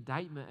prophetic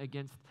indictment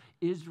against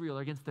Israel,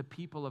 or against the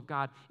people of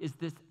God, is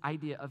this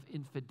idea of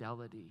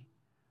infidelity.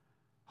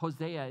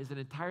 Hosea is an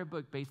entire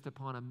book based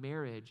upon a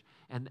marriage,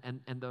 and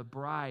the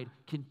bride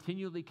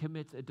continually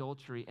commits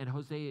adultery, and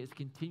Hosea is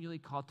continually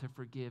called to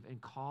forgive and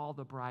call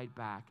the bride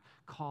back,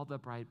 call the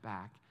bride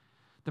back.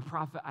 The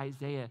prophet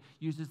Isaiah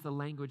uses the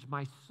language,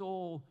 my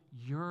soul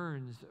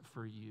yearns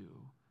for you.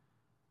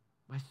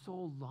 My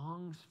soul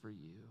longs for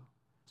you.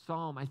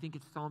 I think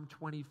it's Psalm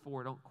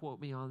 24, don't quote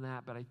me on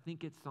that, but I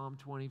think it's Psalm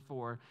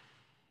 24,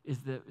 is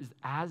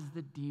as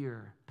the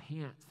deer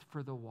pants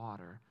for the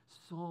water,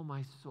 so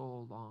my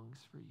soul longs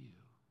for you.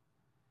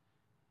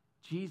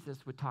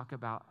 Jesus would talk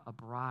about a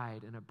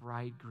bride and a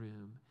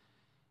bridegroom,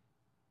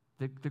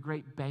 the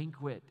great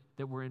banquet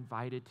that we're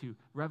invited to.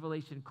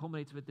 Revelation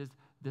culminates with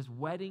this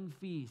wedding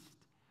feast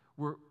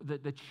where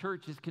the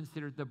church is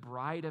considered the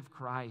bride of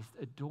Christ,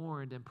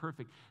 adorned and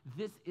perfect.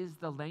 This is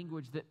the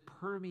language that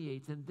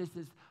permeates, and this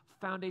is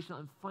foundational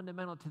and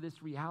fundamental to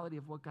this reality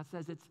of what God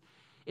says.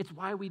 It's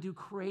why we do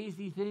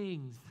crazy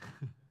things.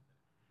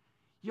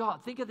 Y'all,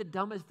 think of the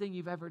dumbest thing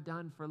you've ever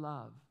done for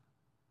love.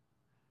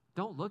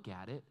 Don't look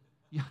at it.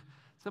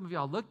 Some of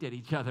y'all looked at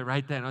each other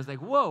right then. I was like,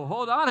 whoa,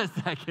 hold on a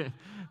second.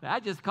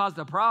 That just caused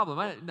a problem.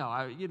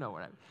 You know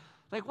what I mean.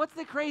 Like, what's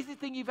the craziest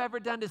thing you've ever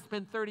done to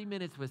spend 30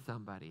 minutes with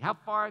somebody? How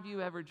far have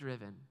you ever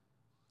driven?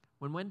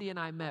 When Wendy and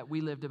I met,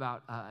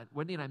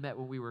 Wendy and I met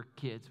when we were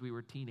kids. We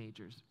were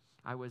teenagers.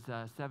 I was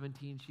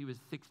 17. She was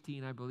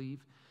 16, I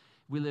believe.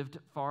 We lived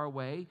far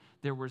away.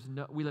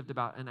 We lived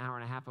about an hour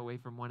and a half away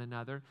from one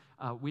another.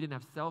 We didn't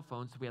have cell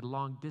phones, so we had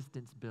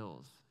long-distance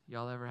bills.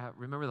 Y'all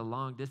remember the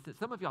long distance?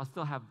 Some of y'all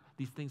still have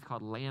these things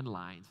called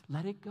landlines.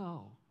 Let it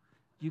go.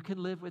 You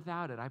can live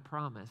without it, I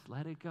promise.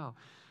 Let it go.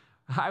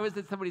 I was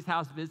at somebody's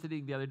house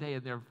visiting the other day,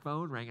 and their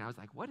phone rang, and I was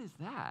like, what is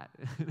that?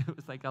 It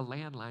was like a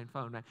landline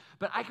phone. Right?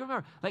 But I can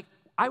remember, like,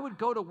 I would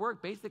go to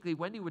work, basically,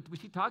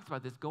 she talks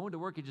about this, going to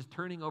work and just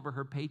turning over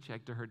her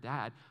paycheck to her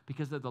dad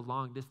because of the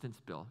long-distance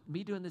bill.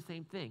 Me doing the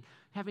same thing.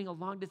 Having a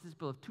long-distance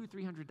bill of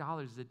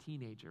 $200-300 as a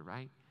teenager,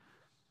 right?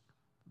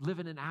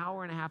 Living an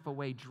hour and a half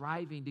away,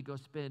 driving to go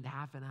spend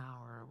half an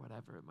hour or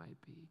whatever it might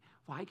be.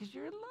 Why? Because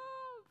you're in love.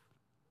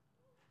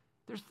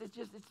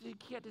 You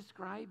can't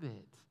describe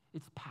it.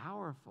 It's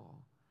powerful.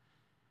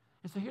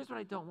 And so here's what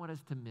I don't want us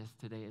to miss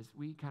today as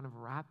we kind of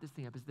wrap this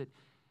thing up, is that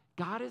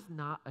God is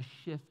not a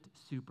shift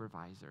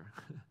supervisor.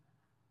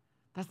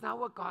 That's not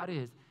what God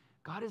is.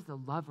 God is the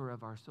lover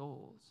of our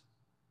souls.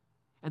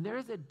 And there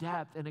is a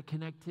depth and a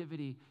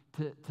connectivity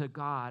to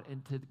God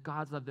and to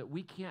God's love that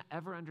we can't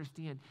ever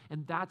understand.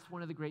 And that's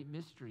one of the great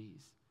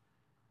mysteries.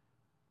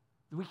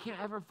 We can't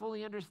ever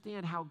fully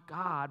understand how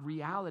God,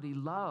 reality,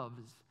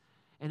 loves,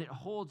 and it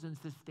holds and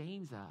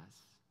sustains us.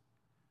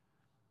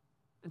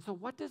 And so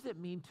what does it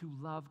mean to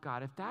love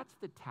God? If that's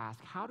the task,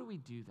 how do we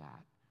do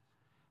that?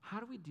 How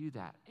do we do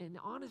that? And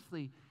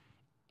honestly,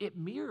 it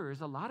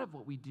mirrors a lot of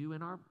what we do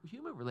in our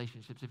human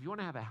relationships. If you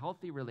want to have a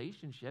healthy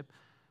relationship,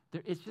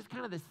 it's just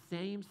kind of the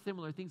same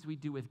similar things we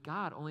do with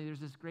God, only there's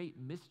this great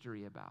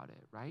mystery about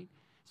it, right?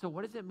 So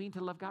what does it mean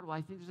to love God? Well,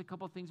 I think there's a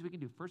couple of things we can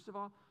do. First of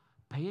all,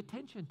 pay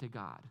attention to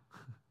God.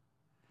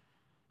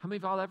 How many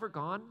of y'all ever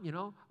gone,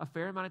 a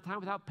fair amount of time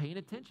without paying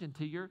attention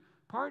to your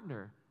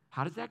partner?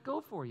 How does that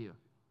go for you?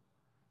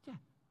 Yeah,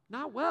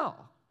 not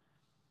well.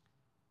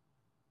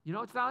 You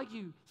know, it's not like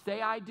you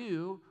say, I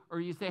do, or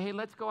you say, hey,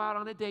 let's go out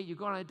on a date. You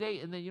go on a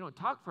date, and then you don't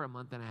talk for a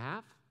month and a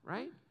half,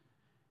 right?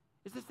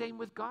 It's the same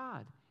with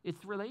God.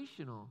 It's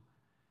relational.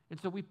 And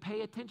so we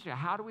pay attention.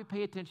 How do we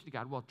pay attention to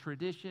God? Well,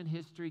 tradition,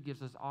 history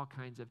gives us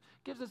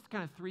gives us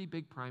kind of three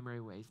big primary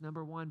ways.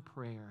 Number one,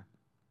 prayer.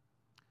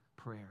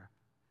 Prayer.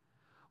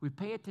 We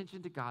pay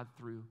attention to God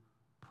through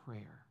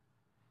prayer.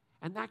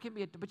 And that can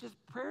be,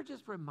 prayer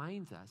just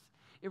reminds us.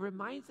 It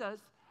reminds us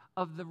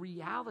of the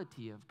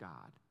reality of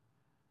God.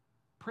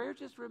 Prayer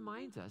just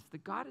reminds us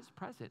that God is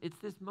present. It's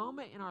this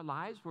moment in our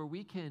lives where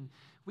we can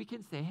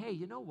say, hey,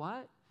 you know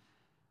what?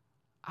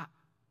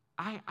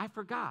 I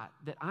forgot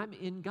that I'm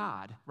in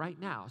God right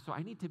now, so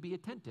I need to be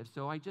attentive.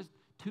 So I just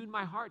tune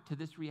my heart to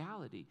this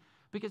reality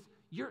because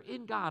you're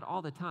in God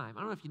all the time. I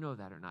don't know if you know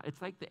that or not.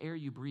 It's like the air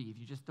you breathe.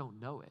 You just don't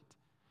know it.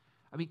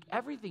 I mean,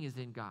 everything is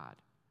in God.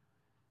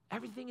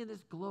 Everything in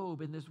this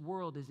globe, in this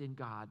world is in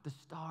God. The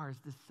stars,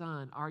 the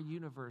sun, our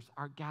universe,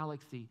 our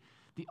galaxy,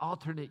 the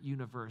alternate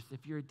universe,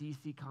 if you're a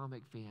DC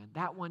comic fan,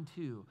 that one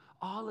too.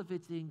 All of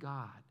it's in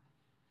God.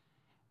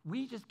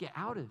 We just get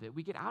out of it.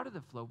 We get out of the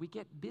flow. We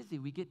get busy.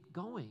 We get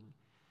going.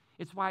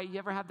 It's why you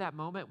ever have that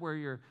moment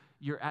where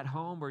you're at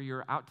home or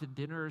you're out to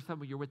dinner or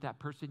something, you're with that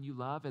person you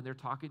love and they're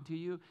talking to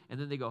you, and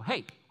then they go,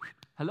 hey,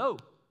 hello,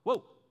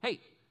 whoa, hey.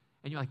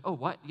 And you're like, oh,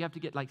 what? You have to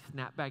get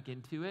snap back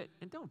into it.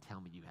 And don't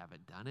tell me you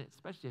haven't done it,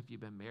 especially if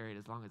you've been married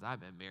as long as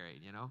I've been married,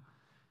 you know?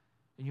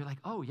 And you're like,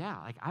 oh, yeah,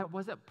 I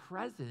wasn't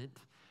present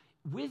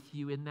with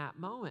you in that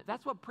moment.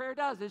 That's what prayer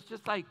does. It's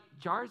just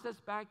jars us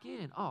back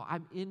in. Oh,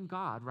 I'm in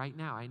God right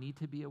now. I need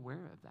to be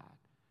aware of that.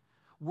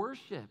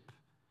 Worship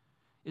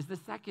is the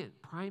second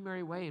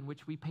primary way in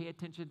which we pay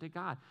attention to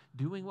God.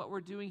 Doing what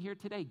we're doing here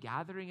today,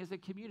 gathering as a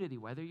community,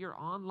 whether you're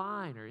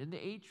online or in the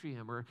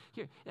atrium or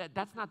here.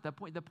 That's not the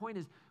point. The point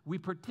is we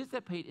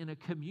participate in a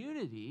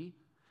community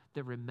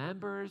that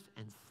remembers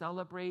and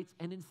celebrates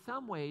and in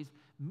some ways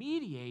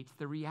mediates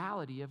the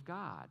reality of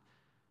God.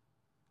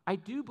 I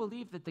do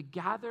believe that the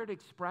gathered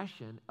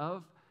expression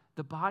of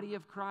the body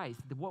of Christ,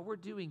 what we're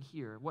doing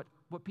here, what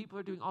people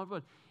are doing all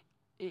over,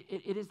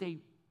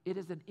 it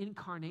is an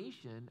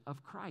incarnation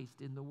of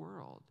Christ in the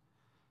world.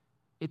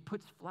 It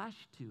puts flesh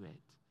to it.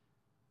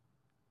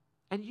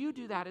 And you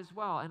do that as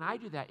well, and I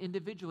do that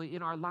individually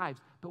in our lives,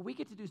 but we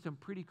get to do some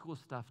pretty cool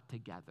stuff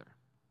together.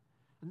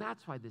 And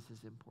that's why this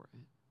is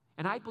important.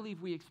 And I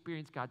believe we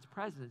experience God's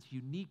presence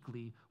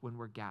uniquely when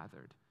we're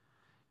gathered.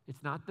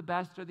 It's not the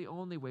best or the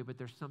only way, but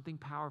there's something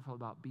powerful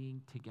about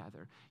being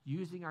together,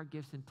 using our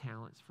gifts and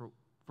talents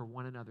for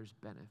one another's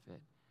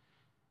benefit.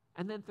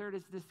 And then third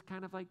is this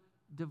kind of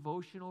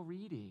devotional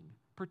reading,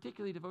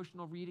 particularly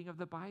devotional reading of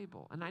the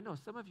Bible. And I know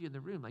some of you in the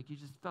room, you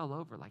just fell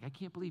over, I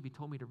can't believe he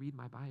told me to read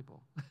my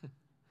Bible.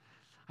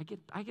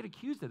 I get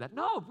accused of that.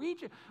 No, we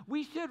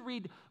should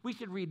read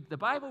the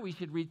Bible. We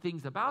should read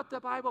things about the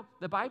Bible.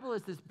 The Bible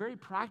is this very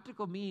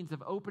practical means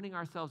of opening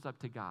ourselves up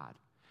to God.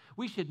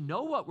 We should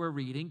know what we're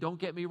reading. Don't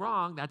get me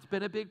wrong. That's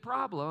been a big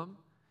problem.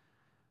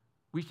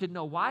 We should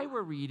know why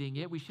we're reading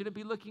it. We shouldn't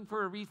be looking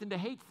for a reason to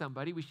hate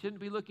somebody. We shouldn't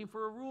be looking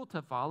for a rule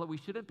to follow. We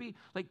shouldn't be,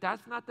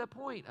 that's not the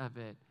point of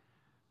it.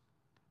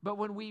 But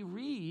when we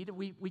read,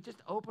 we just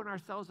open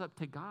ourselves up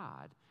to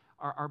God.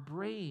 Our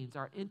brains,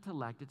 our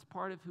intellect, it's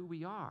part of who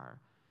we are.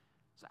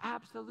 So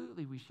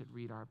absolutely we should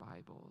read our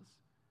Bibles.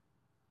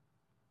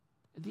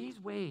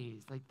 These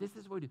ways, this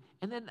is what we do.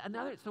 And then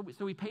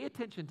so we pay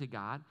attention to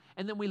God,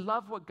 and then we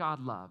love what God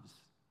loves.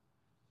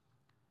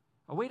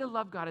 A way to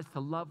love God is to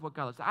love what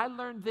God loves. I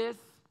learned this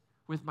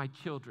with my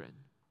children.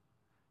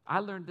 I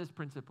learned this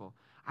principle.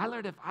 I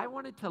learned if I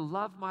wanted to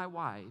love my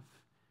wife,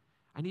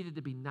 I needed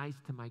to be nice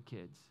to my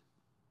kids.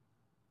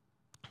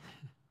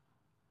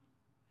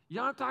 You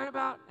know what I'm talking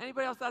about?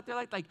 Anybody else out there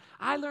like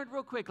I learned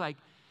real quick,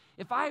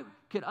 if I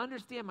could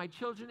understand my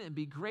children and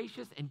be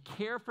gracious and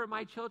care for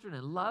my children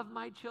and love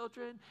my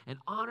children and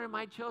honor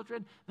my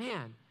children,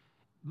 man,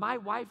 my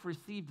wife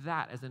received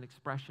that as an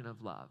expression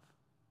of love.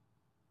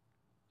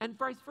 And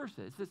vice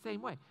versa, it's the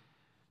same way.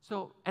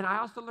 So, and I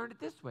also learned it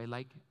this way,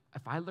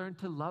 if I learn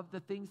to love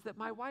the things that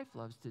my wife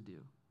loves to do,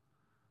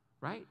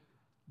 right?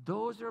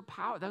 Those are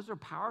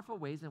powerful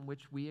ways in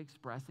which we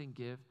express and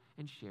give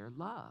and share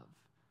love.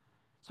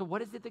 So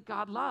what is it that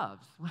God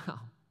loves? Well,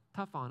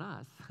 tough on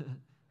us.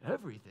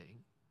 Everything,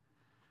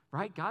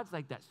 right? God's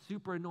like that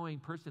super annoying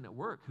person at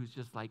work who's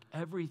just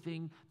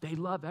everything, they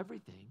love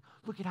everything.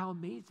 Look at how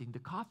amazing the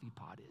coffee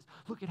pot is.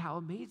 Look at how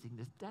amazing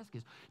this desk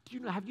is.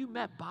 Have you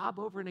met Bob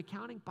over in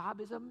accounting?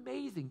 Bob is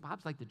amazing.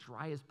 Bob's the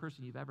driest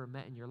person you've ever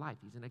met in your life.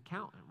 He's an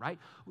accountant, right?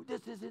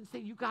 This is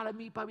insane. You got to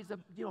meet Bob. He's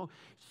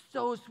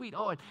so sweet.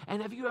 Oh,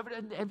 and have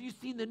you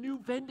seen the new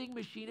vending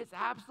machine? It's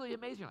absolutely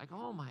amazing. You're like,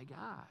 oh my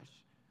gosh,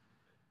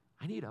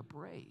 I need a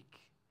break.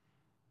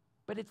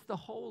 But it's the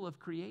whole of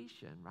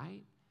creation,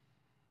 right?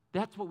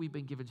 That's what we've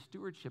been given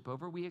stewardship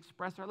over. We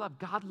express our love.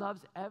 God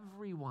loves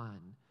everyone,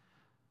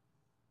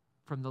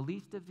 from the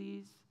least of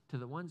these to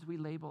the ones we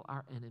label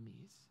our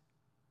enemies.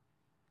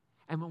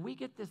 And when we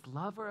get this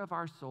lover of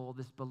our soul,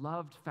 this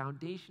beloved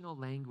foundational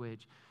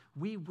language,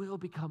 we will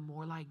become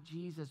more like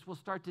Jesus. We'll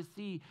start to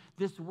see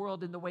this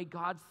world in the way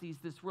God sees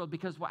this world,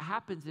 because what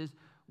happens is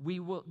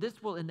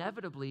this will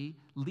inevitably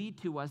lead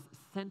to us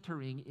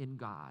centering in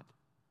God.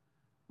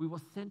 We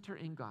will center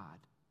in God.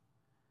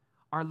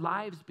 Our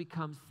lives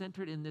become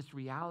centered in this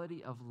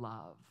reality of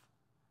love.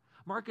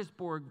 Marcus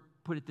Borg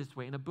put it this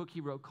way in a book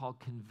he wrote called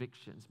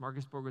Convictions.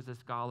 Marcus Borg was a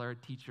scholar, a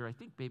teacher, I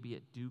think maybe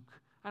at Duke.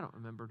 I don't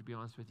remember, to be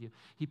honest with you.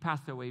 He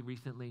passed away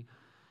recently.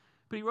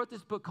 But he wrote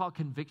this book called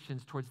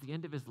Convictions towards the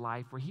end of his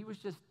life, where he was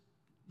just,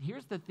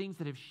 here's the things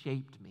that have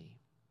shaped me.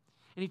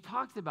 And he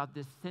talks about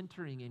this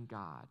centering in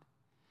God.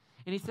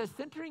 And he says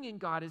centering in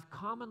God is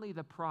commonly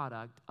the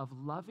product of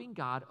loving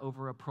God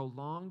over a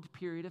prolonged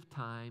period of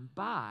time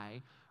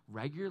by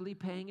regularly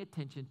paying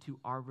attention to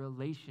our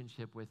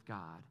relationship with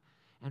God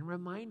and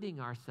reminding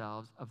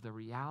ourselves of the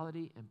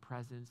reality and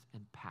presence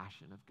and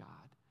passion of God.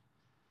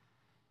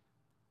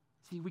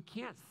 See, we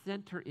can't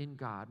center in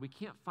God. We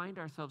can't find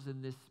ourselves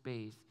in this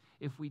space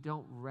if we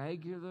don't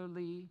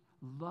regularly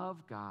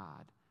love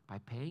God by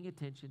paying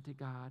attention to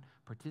God,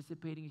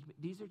 participating.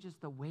 These are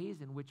just the ways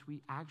in which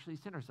we actually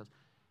center ourselves.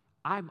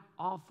 I'm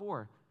all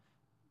for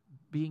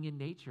being in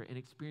nature and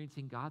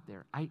experiencing God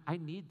there. I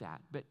need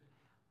that. But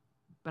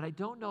I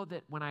don't know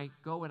that when I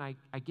go and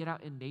I get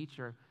out in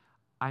nature,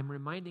 I'm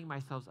reminding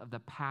myself of the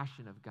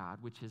passion of God,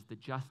 which is the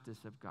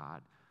justice of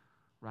God,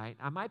 right?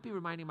 I might be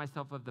reminding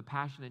myself of the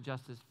passion and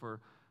justice for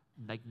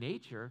like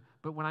nature,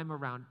 but when I'm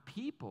around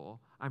people,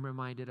 I'm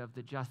reminded of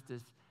the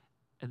justice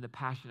and the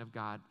passion of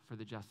God for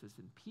the justice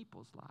in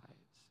people's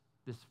lives,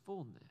 this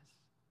fullness.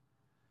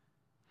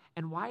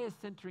 And why is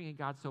centering in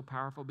God so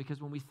powerful?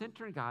 Because when we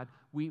center in God,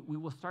 we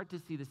will start to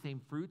see the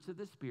same fruits of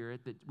the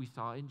Spirit that we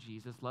saw in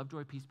Jesus: love,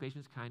 joy, peace,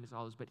 patience, kindness,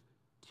 all those. But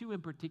two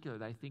in particular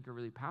that I think are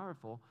really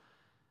powerful.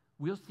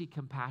 We'll see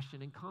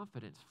compassion and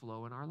confidence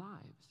flow in our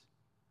lives.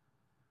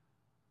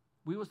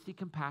 We will see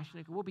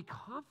compassion. We'll be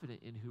confident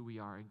in who we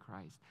are in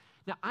Christ.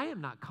 Now, I am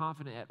not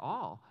confident at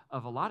all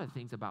of a lot of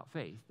things about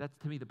faith. That's,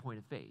 to me, the point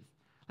of faith.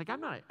 Like, I'm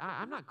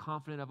not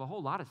confident of a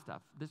whole lot of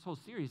stuff. This whole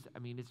series, I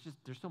mean, it's just,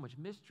 there's so much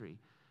mystery.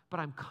 But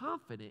I'm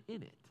confident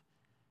in it.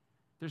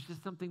 There's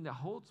just something that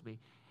holds me.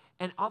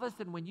 And all of a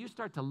sudden, when you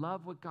start to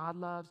love what God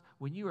loves,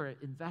 when you are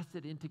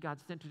invested into God,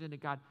 centered into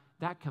God,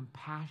 that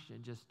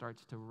compassion just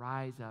starts to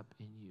rise up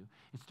in you.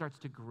 It starts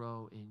to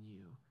grow in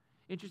you.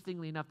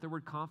 Interestingly enough, the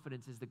word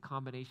confidence is the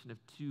combination of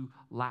two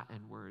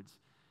Latin words,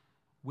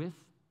 with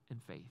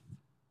and faith.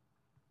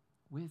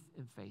 With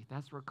and faith.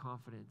 That's where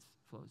confidence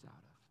flows out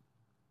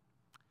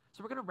of.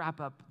 So we're going to wrap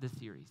up this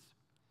series.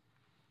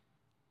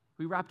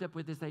 We wrapped up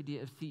with this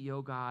idea of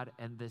CEO God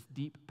and this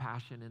deep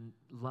passion and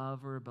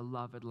love or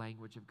beloved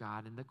language of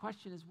God. And the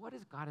question is, what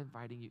is God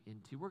inviting you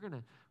into? We're going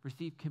to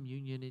receive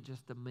communion in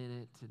just a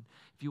minute. And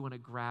if you want to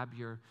grab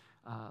your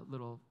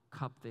little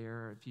cup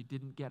there, if you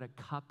didn't get a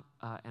cup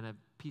and a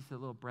piece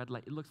of little bread,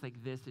 it looks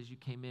like this as you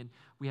came in.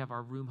 We have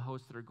our room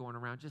hosts that are going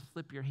around. Just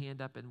slip your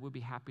hand up and we'll be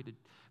happy to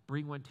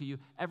bring one to you.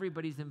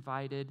 Everybody's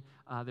invited.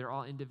 They're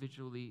all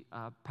individually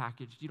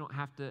packaged. You don't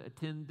have to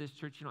attend this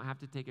church. You don't have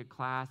to take a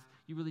class.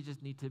 You really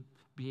just need to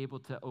be able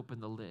to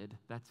open the lid.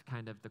 That's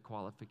kind of the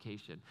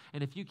qualification.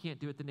 And if you can't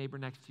do it, the neighbor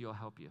next to you will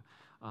help you.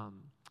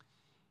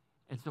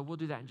 And so we'll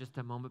do that in just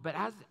a moment. But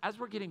as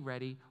we're getting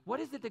ready, what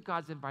is it that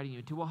God's inviting you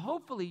into? Well,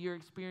 hopefully you're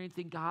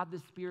experiencing God, the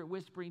Spirit,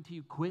 whispering to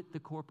you, quit the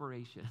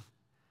corporation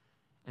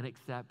and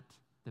accept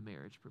the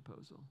marriage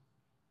proposal.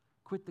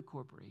 Quit the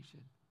corporation.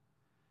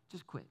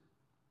 Just quit.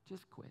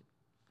 Just quit.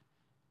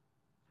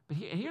 But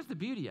here's the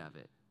beauty of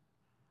it.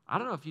 I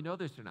don't know if you know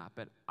this or not,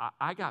 but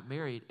I got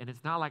married, and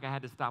it's not like I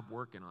had to stop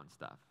working on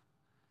stuff.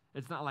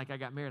 It's not like I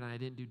got married and I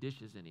didn't do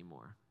dishes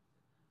anymore,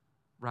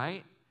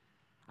 right?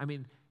 I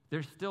mean,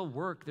 there's still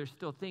work, there's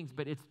still things,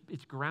 but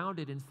it's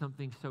grounded in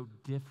something so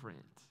different.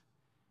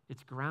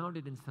 It's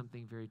grounded in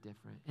something very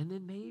different. And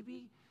then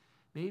maybe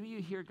you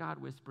hear God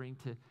whispering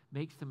to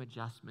make some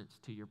adjustments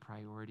to your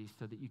priorities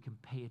so that you can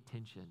pay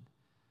attention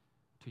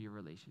to your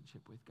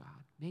relationship with God.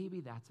 Maybe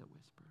that's a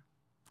whisper.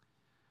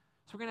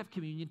 So we're going to have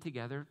communion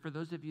together. For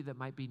those of you that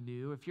might be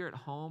new, if you're at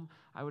home,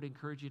 I would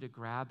encourage you to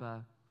grab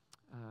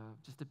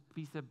just a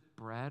piece of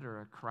bread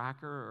or a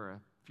cracker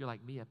or, if you're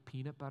like me, a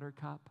peanut butter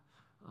cup.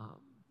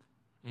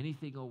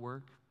 Anything will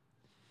work.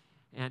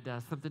 And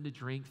something to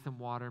drink, some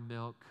water,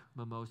 milk,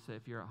 mimosa,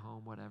 if you're at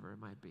home, whatever it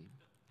might be.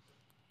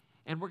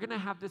 And we're going to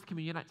have this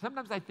communion.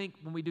 Sometimes I think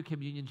when we do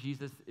communion,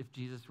 if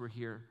Jesus were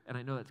here, and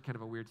I know that's kind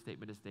of a weird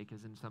statement to say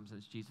because in some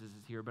sense Jesus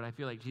is here, but I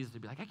feel like Jesus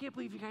would be like, I can't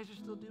believe you guys are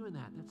still doing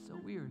that. That's so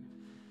weird.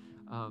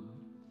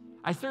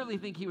 I certainly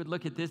think he would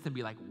look at this and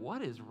be like,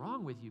 what is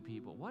wrong with you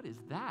people? What is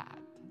that?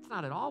 It's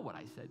not at all what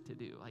I said to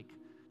do. Like,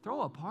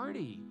 throw a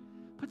party.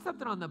 Put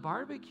something on the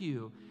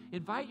barbecue.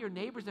 Invite your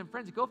neighbors and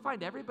friends. Go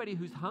find everybody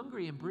who's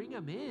hungry and bring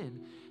them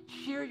in.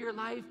 Share your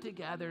life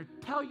together.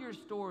 Tell your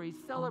stories.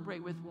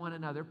 Celebrate with one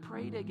another.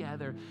 Pray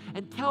together.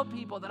 And tell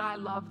people that I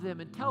love them.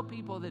 And tell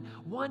people that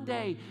one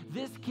day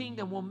this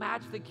kingdom will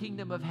match the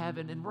kingdom of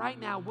heaven. And right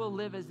now we'll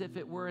live as if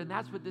it were. And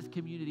that's what this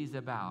community is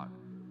about.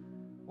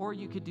 Or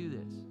you could do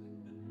this.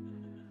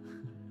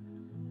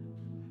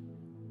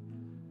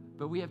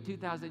 But we have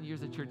 2,000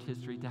 years of church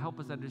history to help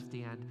us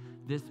understand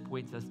this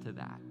points us to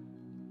that.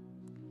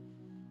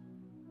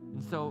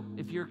 And so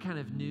if you're kind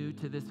of new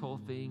to this whole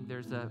thing,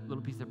 there's a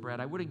little piece of bread.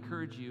 I would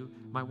encourage you,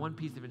 my one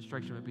piece of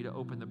instruction would be to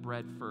open the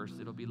bread first.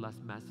 It'll be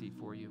less messy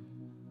for you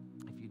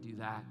if you do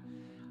that.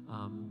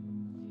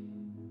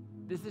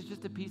 This is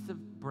just a piece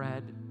of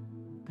bread,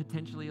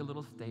 potentially a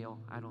little stale,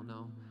 I don't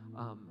know.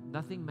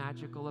 Nothing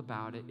magical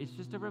about it. It's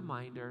just a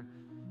reminder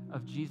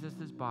of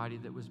Jesus' body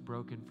that was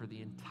broken for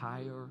the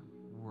entire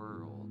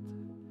world,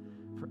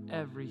 for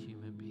every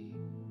human being.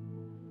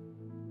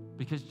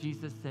 Because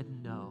Jesus said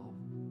no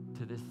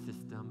to this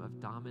system of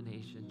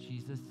domination.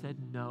 Jesus said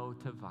no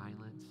to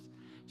violence.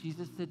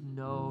 Jesus said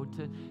no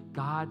to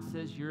God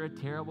says you're a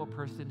terrible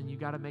person and you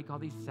got to make all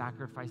these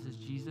sacrifices.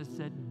 Jesus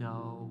said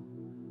no,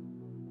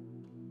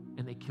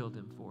 and they killed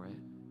him for it.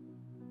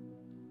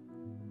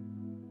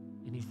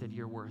 And he said,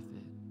 you're worth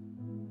it.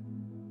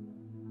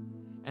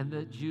 And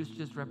the juice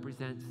just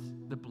represents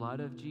the blood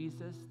of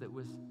Jesus that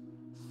was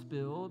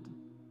spilled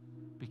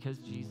because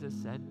Jesus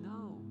said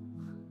no,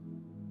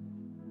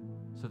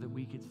 so that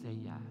we could say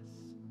yes,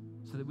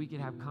 so that we could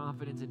have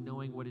confidence in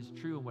knowing what is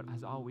true and what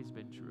has always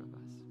been true of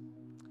us.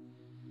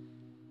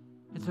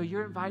 And so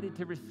you're invited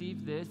to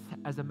receive this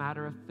as a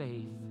matter of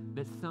faith,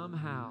 that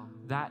somehow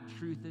that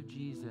truth of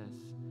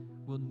Jesus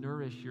will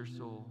nourish your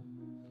soul,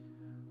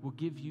 will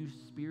give you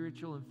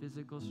spiritual and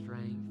physical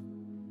strength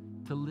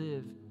to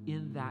live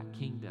in that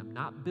kingdom,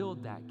 not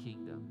build that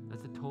kingdom.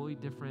 That's a totally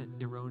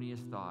different,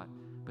 erroneous thought,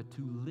 but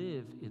to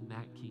live in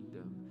that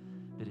kingdom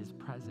that is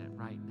present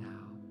right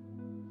now.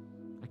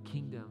 A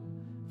kingdom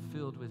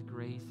filled with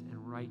grace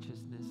and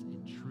righteousness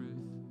and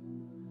truth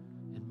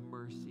and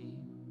mercy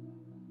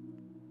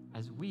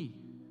as we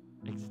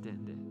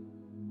extend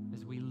it,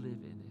 as we live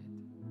in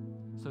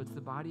it. So it's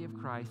the body of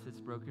Christ that's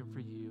broken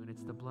for you, and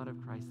it's the blood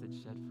of Christ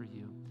that's shed for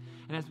you.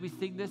 And as we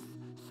sing this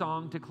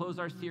song to close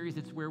our series,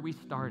 it's where we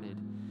started.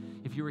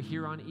 If you were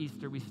here on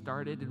Easter, we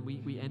started and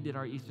we ended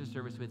our Easter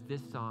service with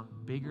this song,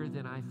 Bigger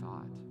Than I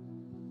Thought.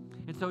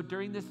 And so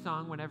during this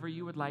song, whenever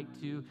you would like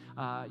to,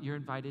 you're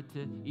invited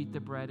to eat the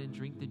bread and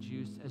drink the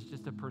juice as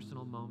just a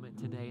personal moment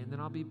today. And then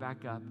I'll be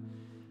back up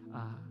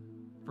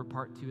for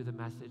part 2 of the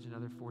message,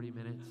 another 40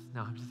 minutes.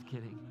 No, I'm just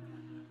kidding.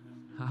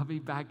 I'll be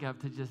back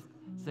up to just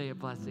say a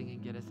blessing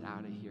and get us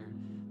out of here.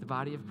 The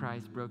body of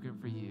Christ broken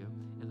for you,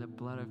 and the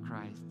blood of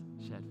Christ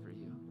shed for you.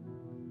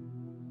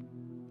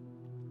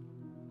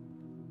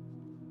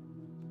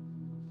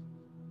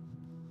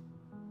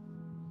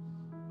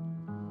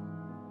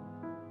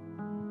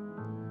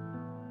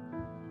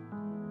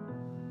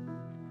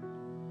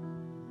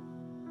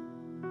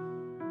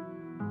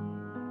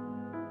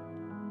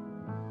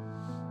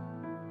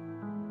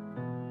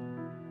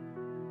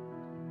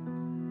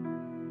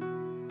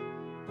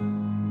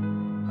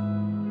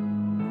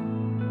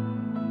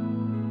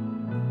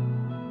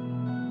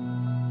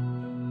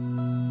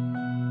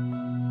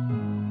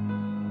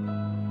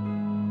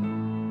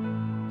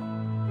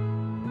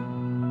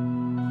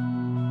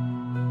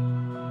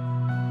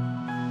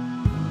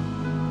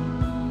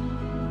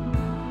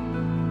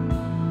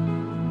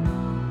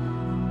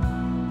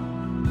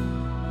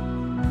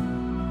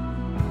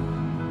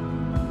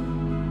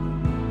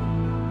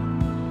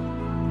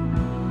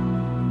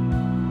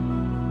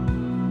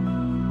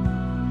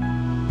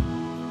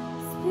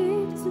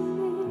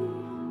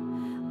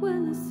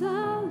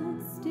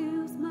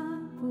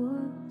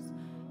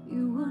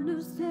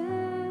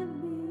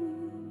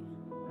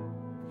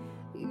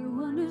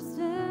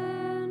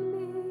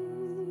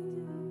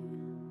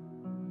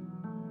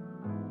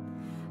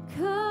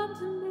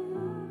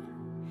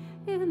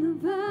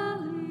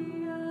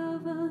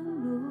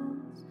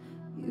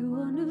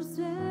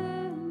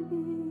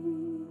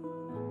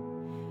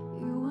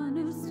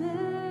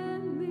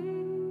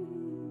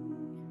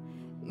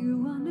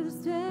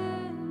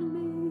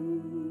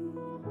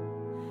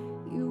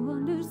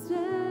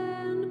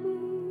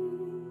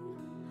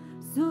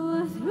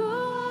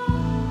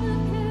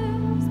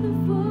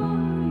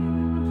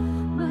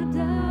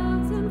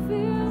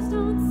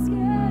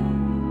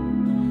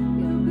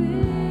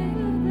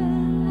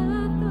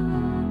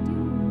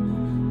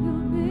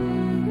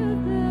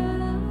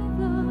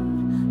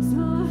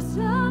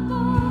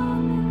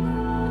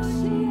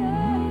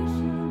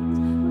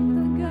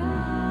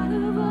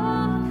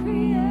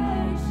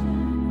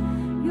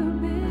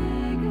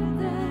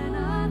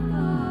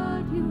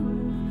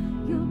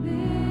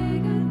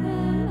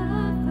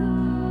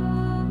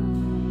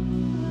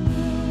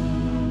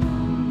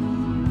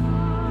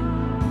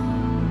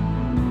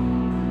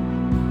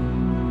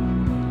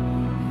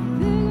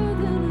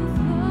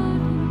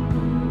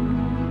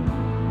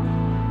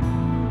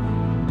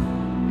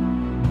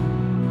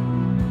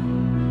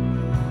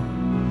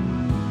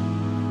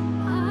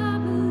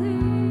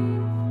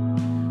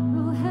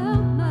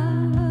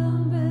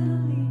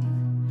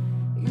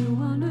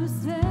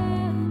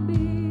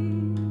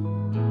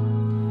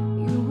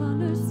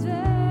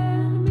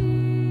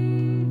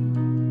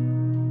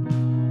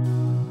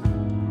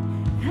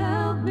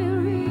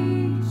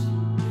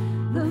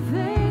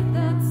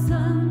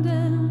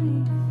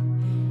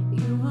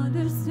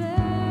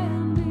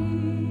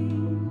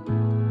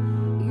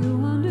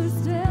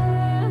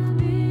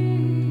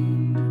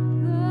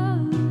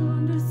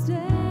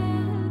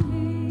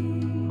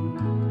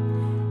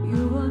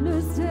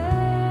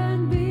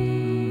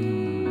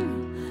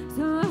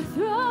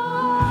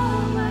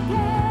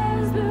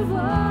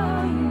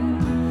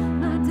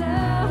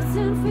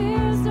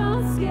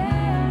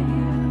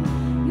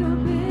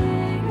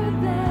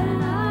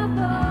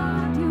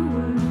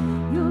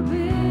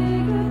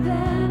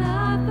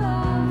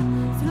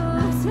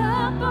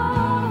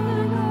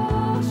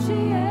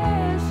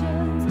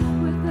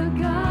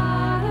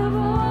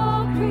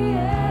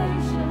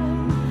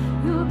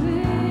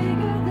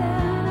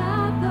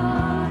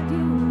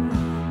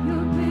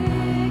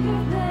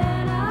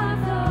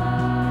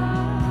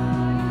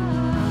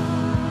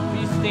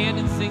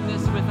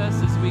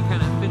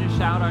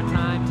 out our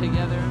time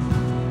together.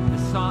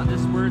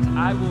 This words,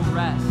 I will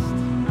rest.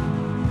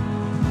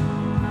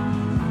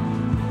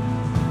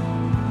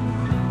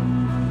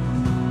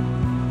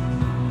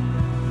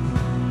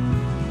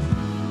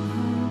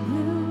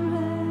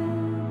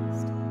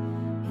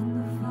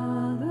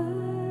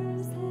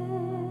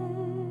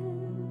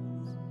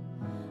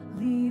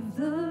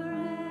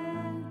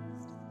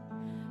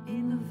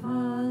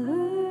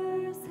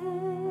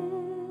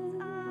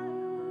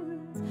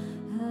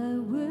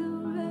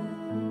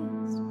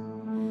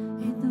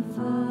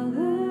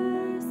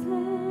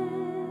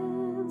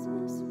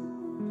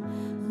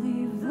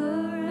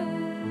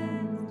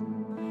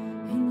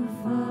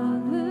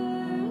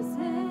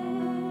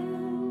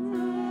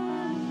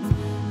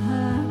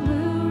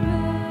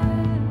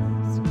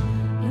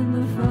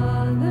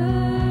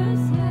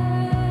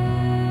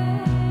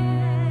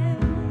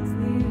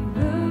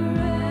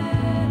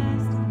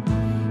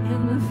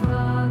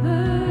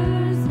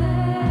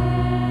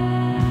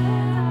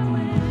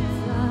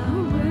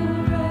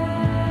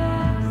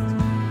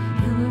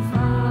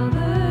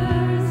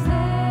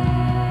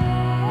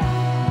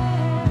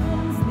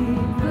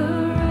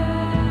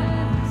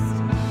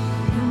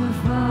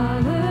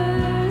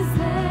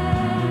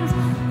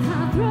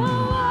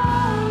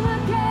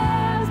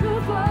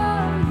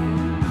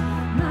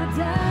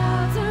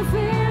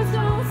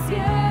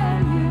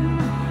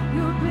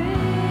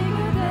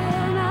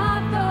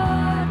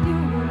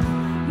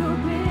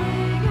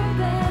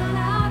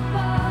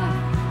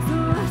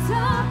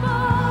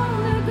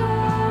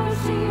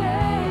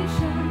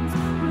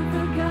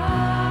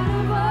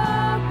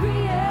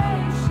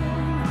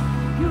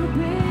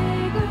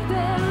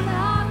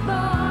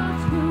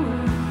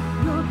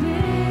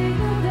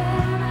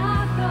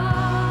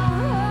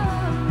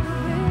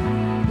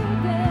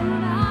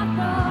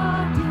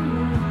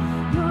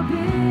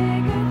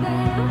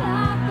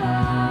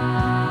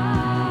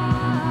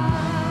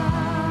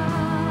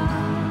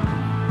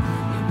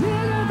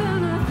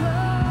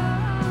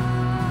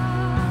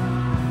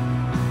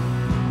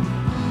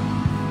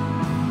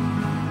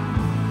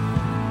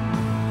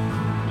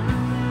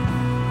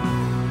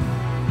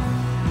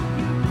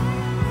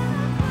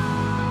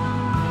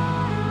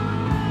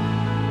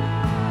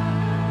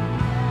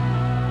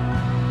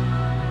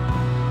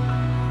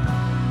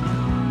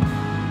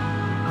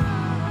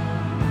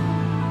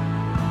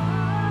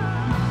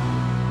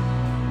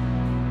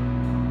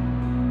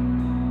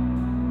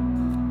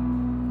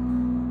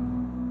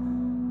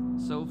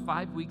 So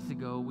 5 weeks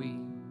ago,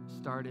 we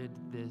started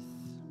this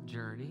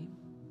journey.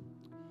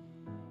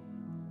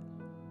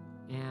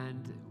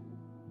 And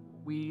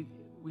we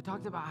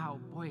talked about how,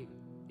 boy,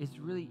 it's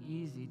really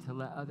easy to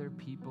let other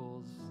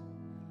people's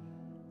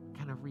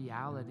kind of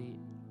reality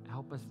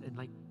help us and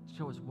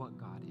show us what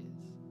God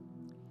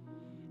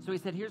is. So he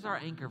said, here's our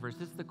anchor verse.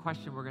 This is the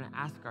question we're going to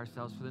ask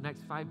ourselves for the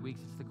next 5 weeks.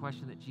 It's the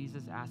question that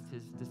Jesus asked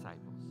his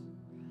disciples.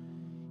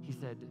 He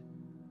said,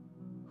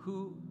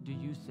 who do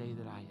you say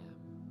that I am?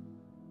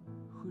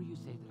 Who do you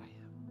say that I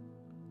am?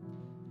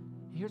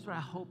 And here's what I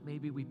hope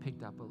maybe we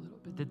picked up a little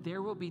bit, that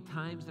there will be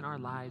times in our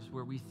lives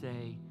where we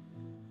say,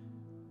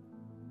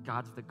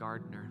 God's the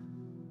gardener.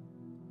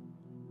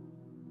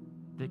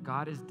 That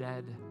God is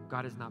dead,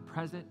 God is not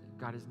present,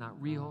 God is not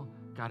real,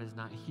 God is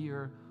not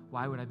here.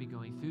 Why would I be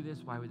going through this?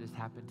 Why would this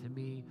happen to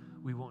me?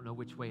 We won't know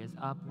which way is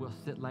up. We'll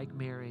sit like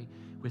Mary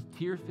with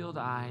tear-filled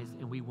eyes,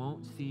 and we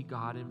won't see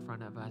God in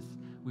front of us.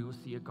 We will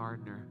see a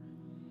gardener.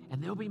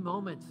 And there'll be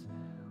moments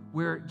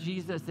where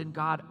Jesus and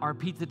God are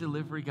pizza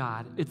delivery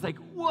God. It's like,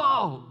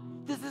 whoa,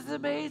 this is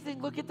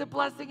amazing. Look at the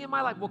blessing in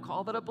my life. We'll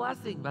call that a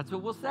blessing. That's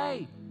what we'll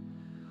say.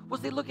 We'll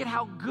say, look at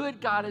how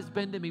good God has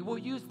been to me. We'll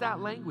use that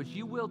language.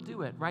 You will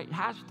do it, right?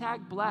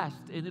 Hashtag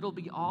blessed. And it'll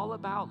be all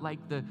about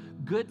the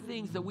good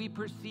things that we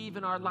perceive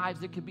in our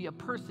lives. It could be a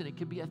person. It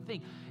could be a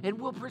thing. And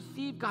we'll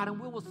perceive God and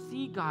we will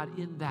see God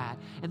in that.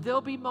 And there'll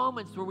be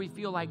moments where we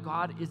feel like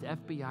God is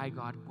FBI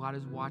God. God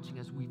is watching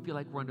us. We feel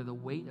like we're under the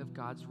weight of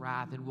God's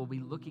wrath. And we'll be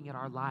looking at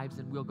our lives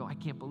and we'll go, I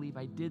can't believe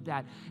I did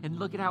that. And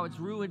look at how it's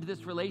ruined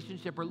this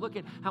relationship. Or look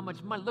at how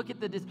much money. Look at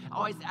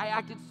I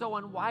acted so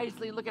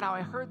unwisely. Look at how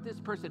I hurt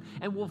this person.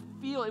 And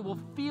it will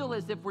feel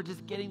as if we're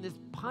just getting this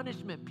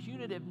punishment,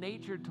 punitive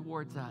nature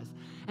towards us.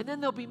 And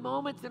then there'll be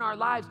moments in our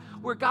lives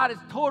where God is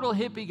total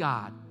hippie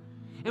God.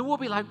 And we'll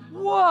be like,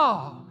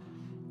 whoa,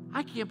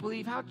 I can't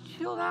believe how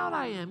chilled out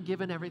I am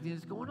given everything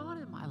that's going on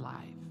in my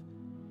life.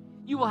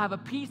 You will have a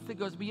peace that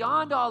goes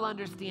beyond all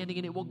understanding,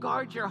 and it will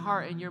guard your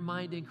heart and your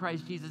mind in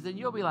Christ Jesus. And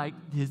you'll be like,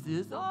 this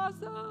is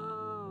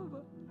awesome.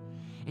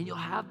 And you'll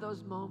have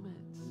those moments.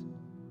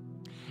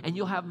 And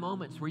you'll have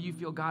moments where you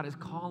feel God is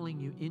calling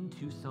you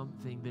into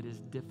something that is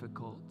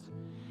difficult.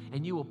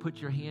 And you will put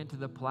your hand to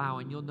the plow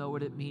and you'll know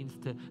what it means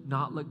to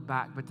not look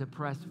back, but to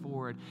press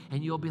forward.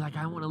 And you'll be like,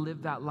 I want to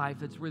live that life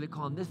that's really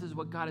calling. This is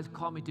what God has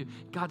called me to.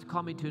 God's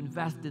called me to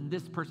invest in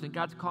this person.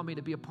 God's called me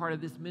to be a part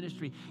of this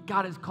ministry.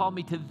 God has called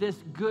me to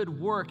this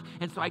good work.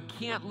 And so I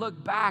can't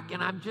look back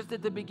and I'm just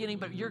at the beginning,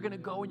 but you're going to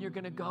go and you're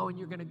going to go and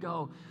you're going to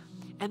go.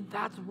 And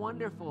that's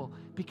wonderful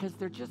because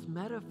they're just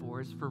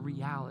metaphors for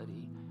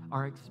reality.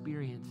 Our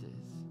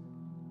experiences.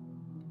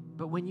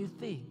 But when you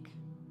think,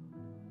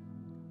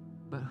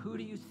 but who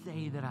do you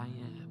say that I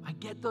am? I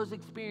get those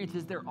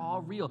experiences. They're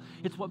all real.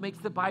 It's what makes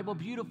the Bible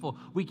beautiful.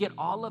 We get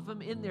all of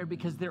them in there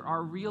because there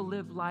are real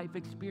lived life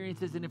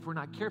experiences. And if we're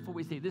not careful,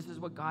 we say, this is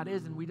what God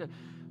is. And we do.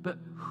 But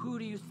who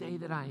do you say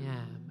that I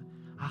am?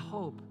 I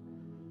hope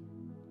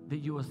that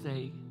you will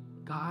say,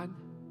 God,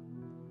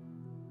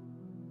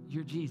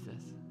 you're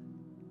Jesus.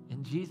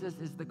 And Jesus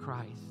is the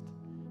Christ,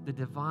 the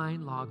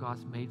divine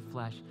Logos made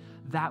flesh,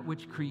 that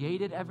which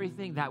created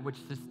everything, that which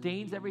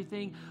sustains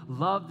everything,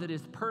 love that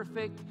is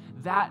perfect,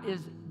 that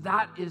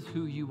is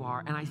who you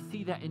are. And I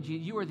see that in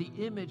Jesus. You are the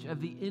image of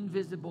the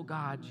invisible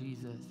God,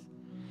 Jesus.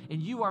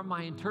 And you are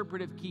my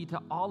interpretive key to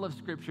all of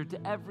Scripture,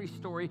 to every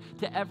story,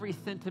 to every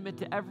sentiment,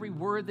 to every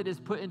word that is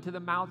put into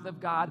the mouth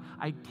of God.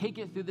 I take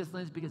it through this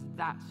lens because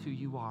that's who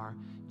you are,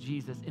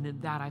 Jesus. And in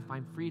that I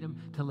find freedom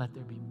to let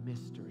there be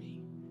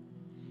mystery.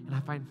 And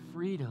I find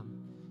freedom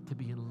to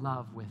be in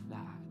love with that.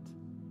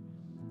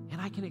 And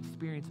I can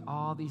experience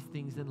all these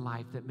things in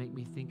life that make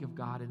me think of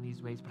God in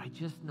these ways, but I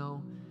just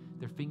know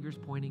their fingers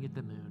pointing at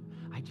the moon.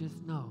 I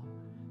just know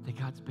that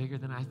God's bigger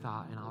than I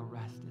thought, and I'll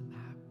rest in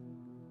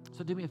that.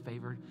 So do me a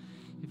favor.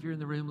 If you're in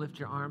the room, lift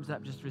your arms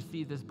up. Just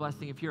receive this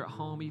blessing. If you're at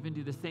home, even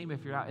do the same.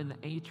 If you're out in the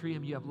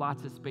atrium, you have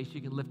lots of space. You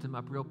can lift them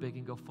up real big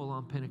and go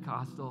full-on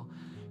Pentecostal,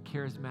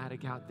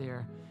 charismatic out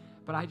there.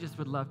 But I just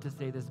would love to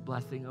say this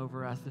blessing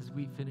over us as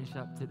we finish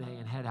up today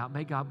and head out.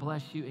 May God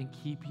bless you and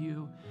keep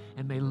you,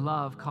 and may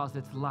love cause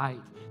its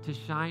light to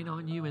shine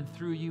on you and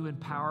through you in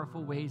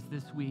powerful ways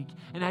this week.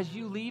 And as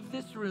you leave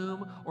this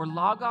room or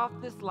log off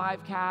this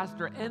live cast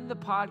or end the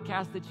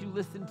podcast that you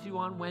listened to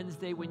on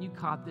Wednesday when you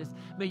caught this,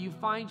 may you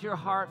find your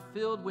heart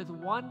filled with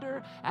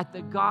wonder at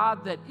the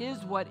God that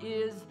is what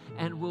is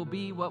and will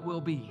be what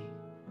will be.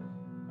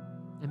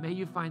 And may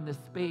you find the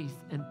space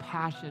and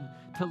passion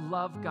to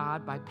love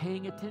God by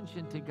paying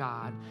attention to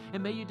God.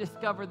 And may you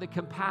discover the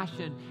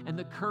compassion and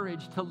the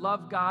courage to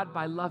love God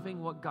by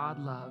loving what God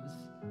loves.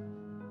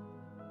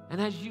 And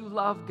as you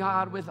love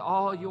God with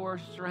all your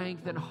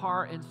strength and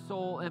heart and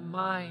soul and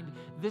mind,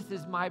 this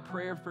is my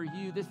prayer for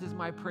you. This is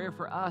my prayer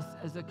for us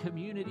as a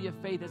community of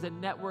faith, as a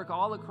network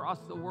all across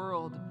the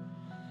world,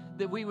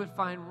 that we would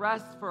find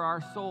rest for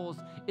our souls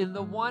in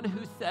the one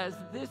who says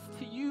this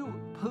to you.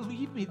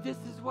 Believe me, this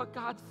is what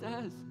God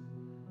says.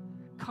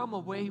 Come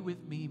away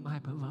with me, my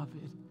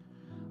beloved.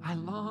 I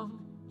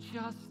long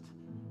just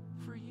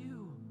for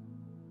you.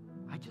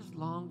 I just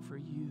long for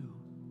you.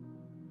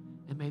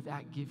 And may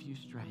that give you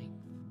strength.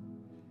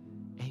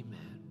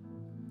 Amen.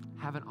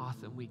 Have an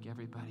awesome week,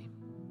 everybody.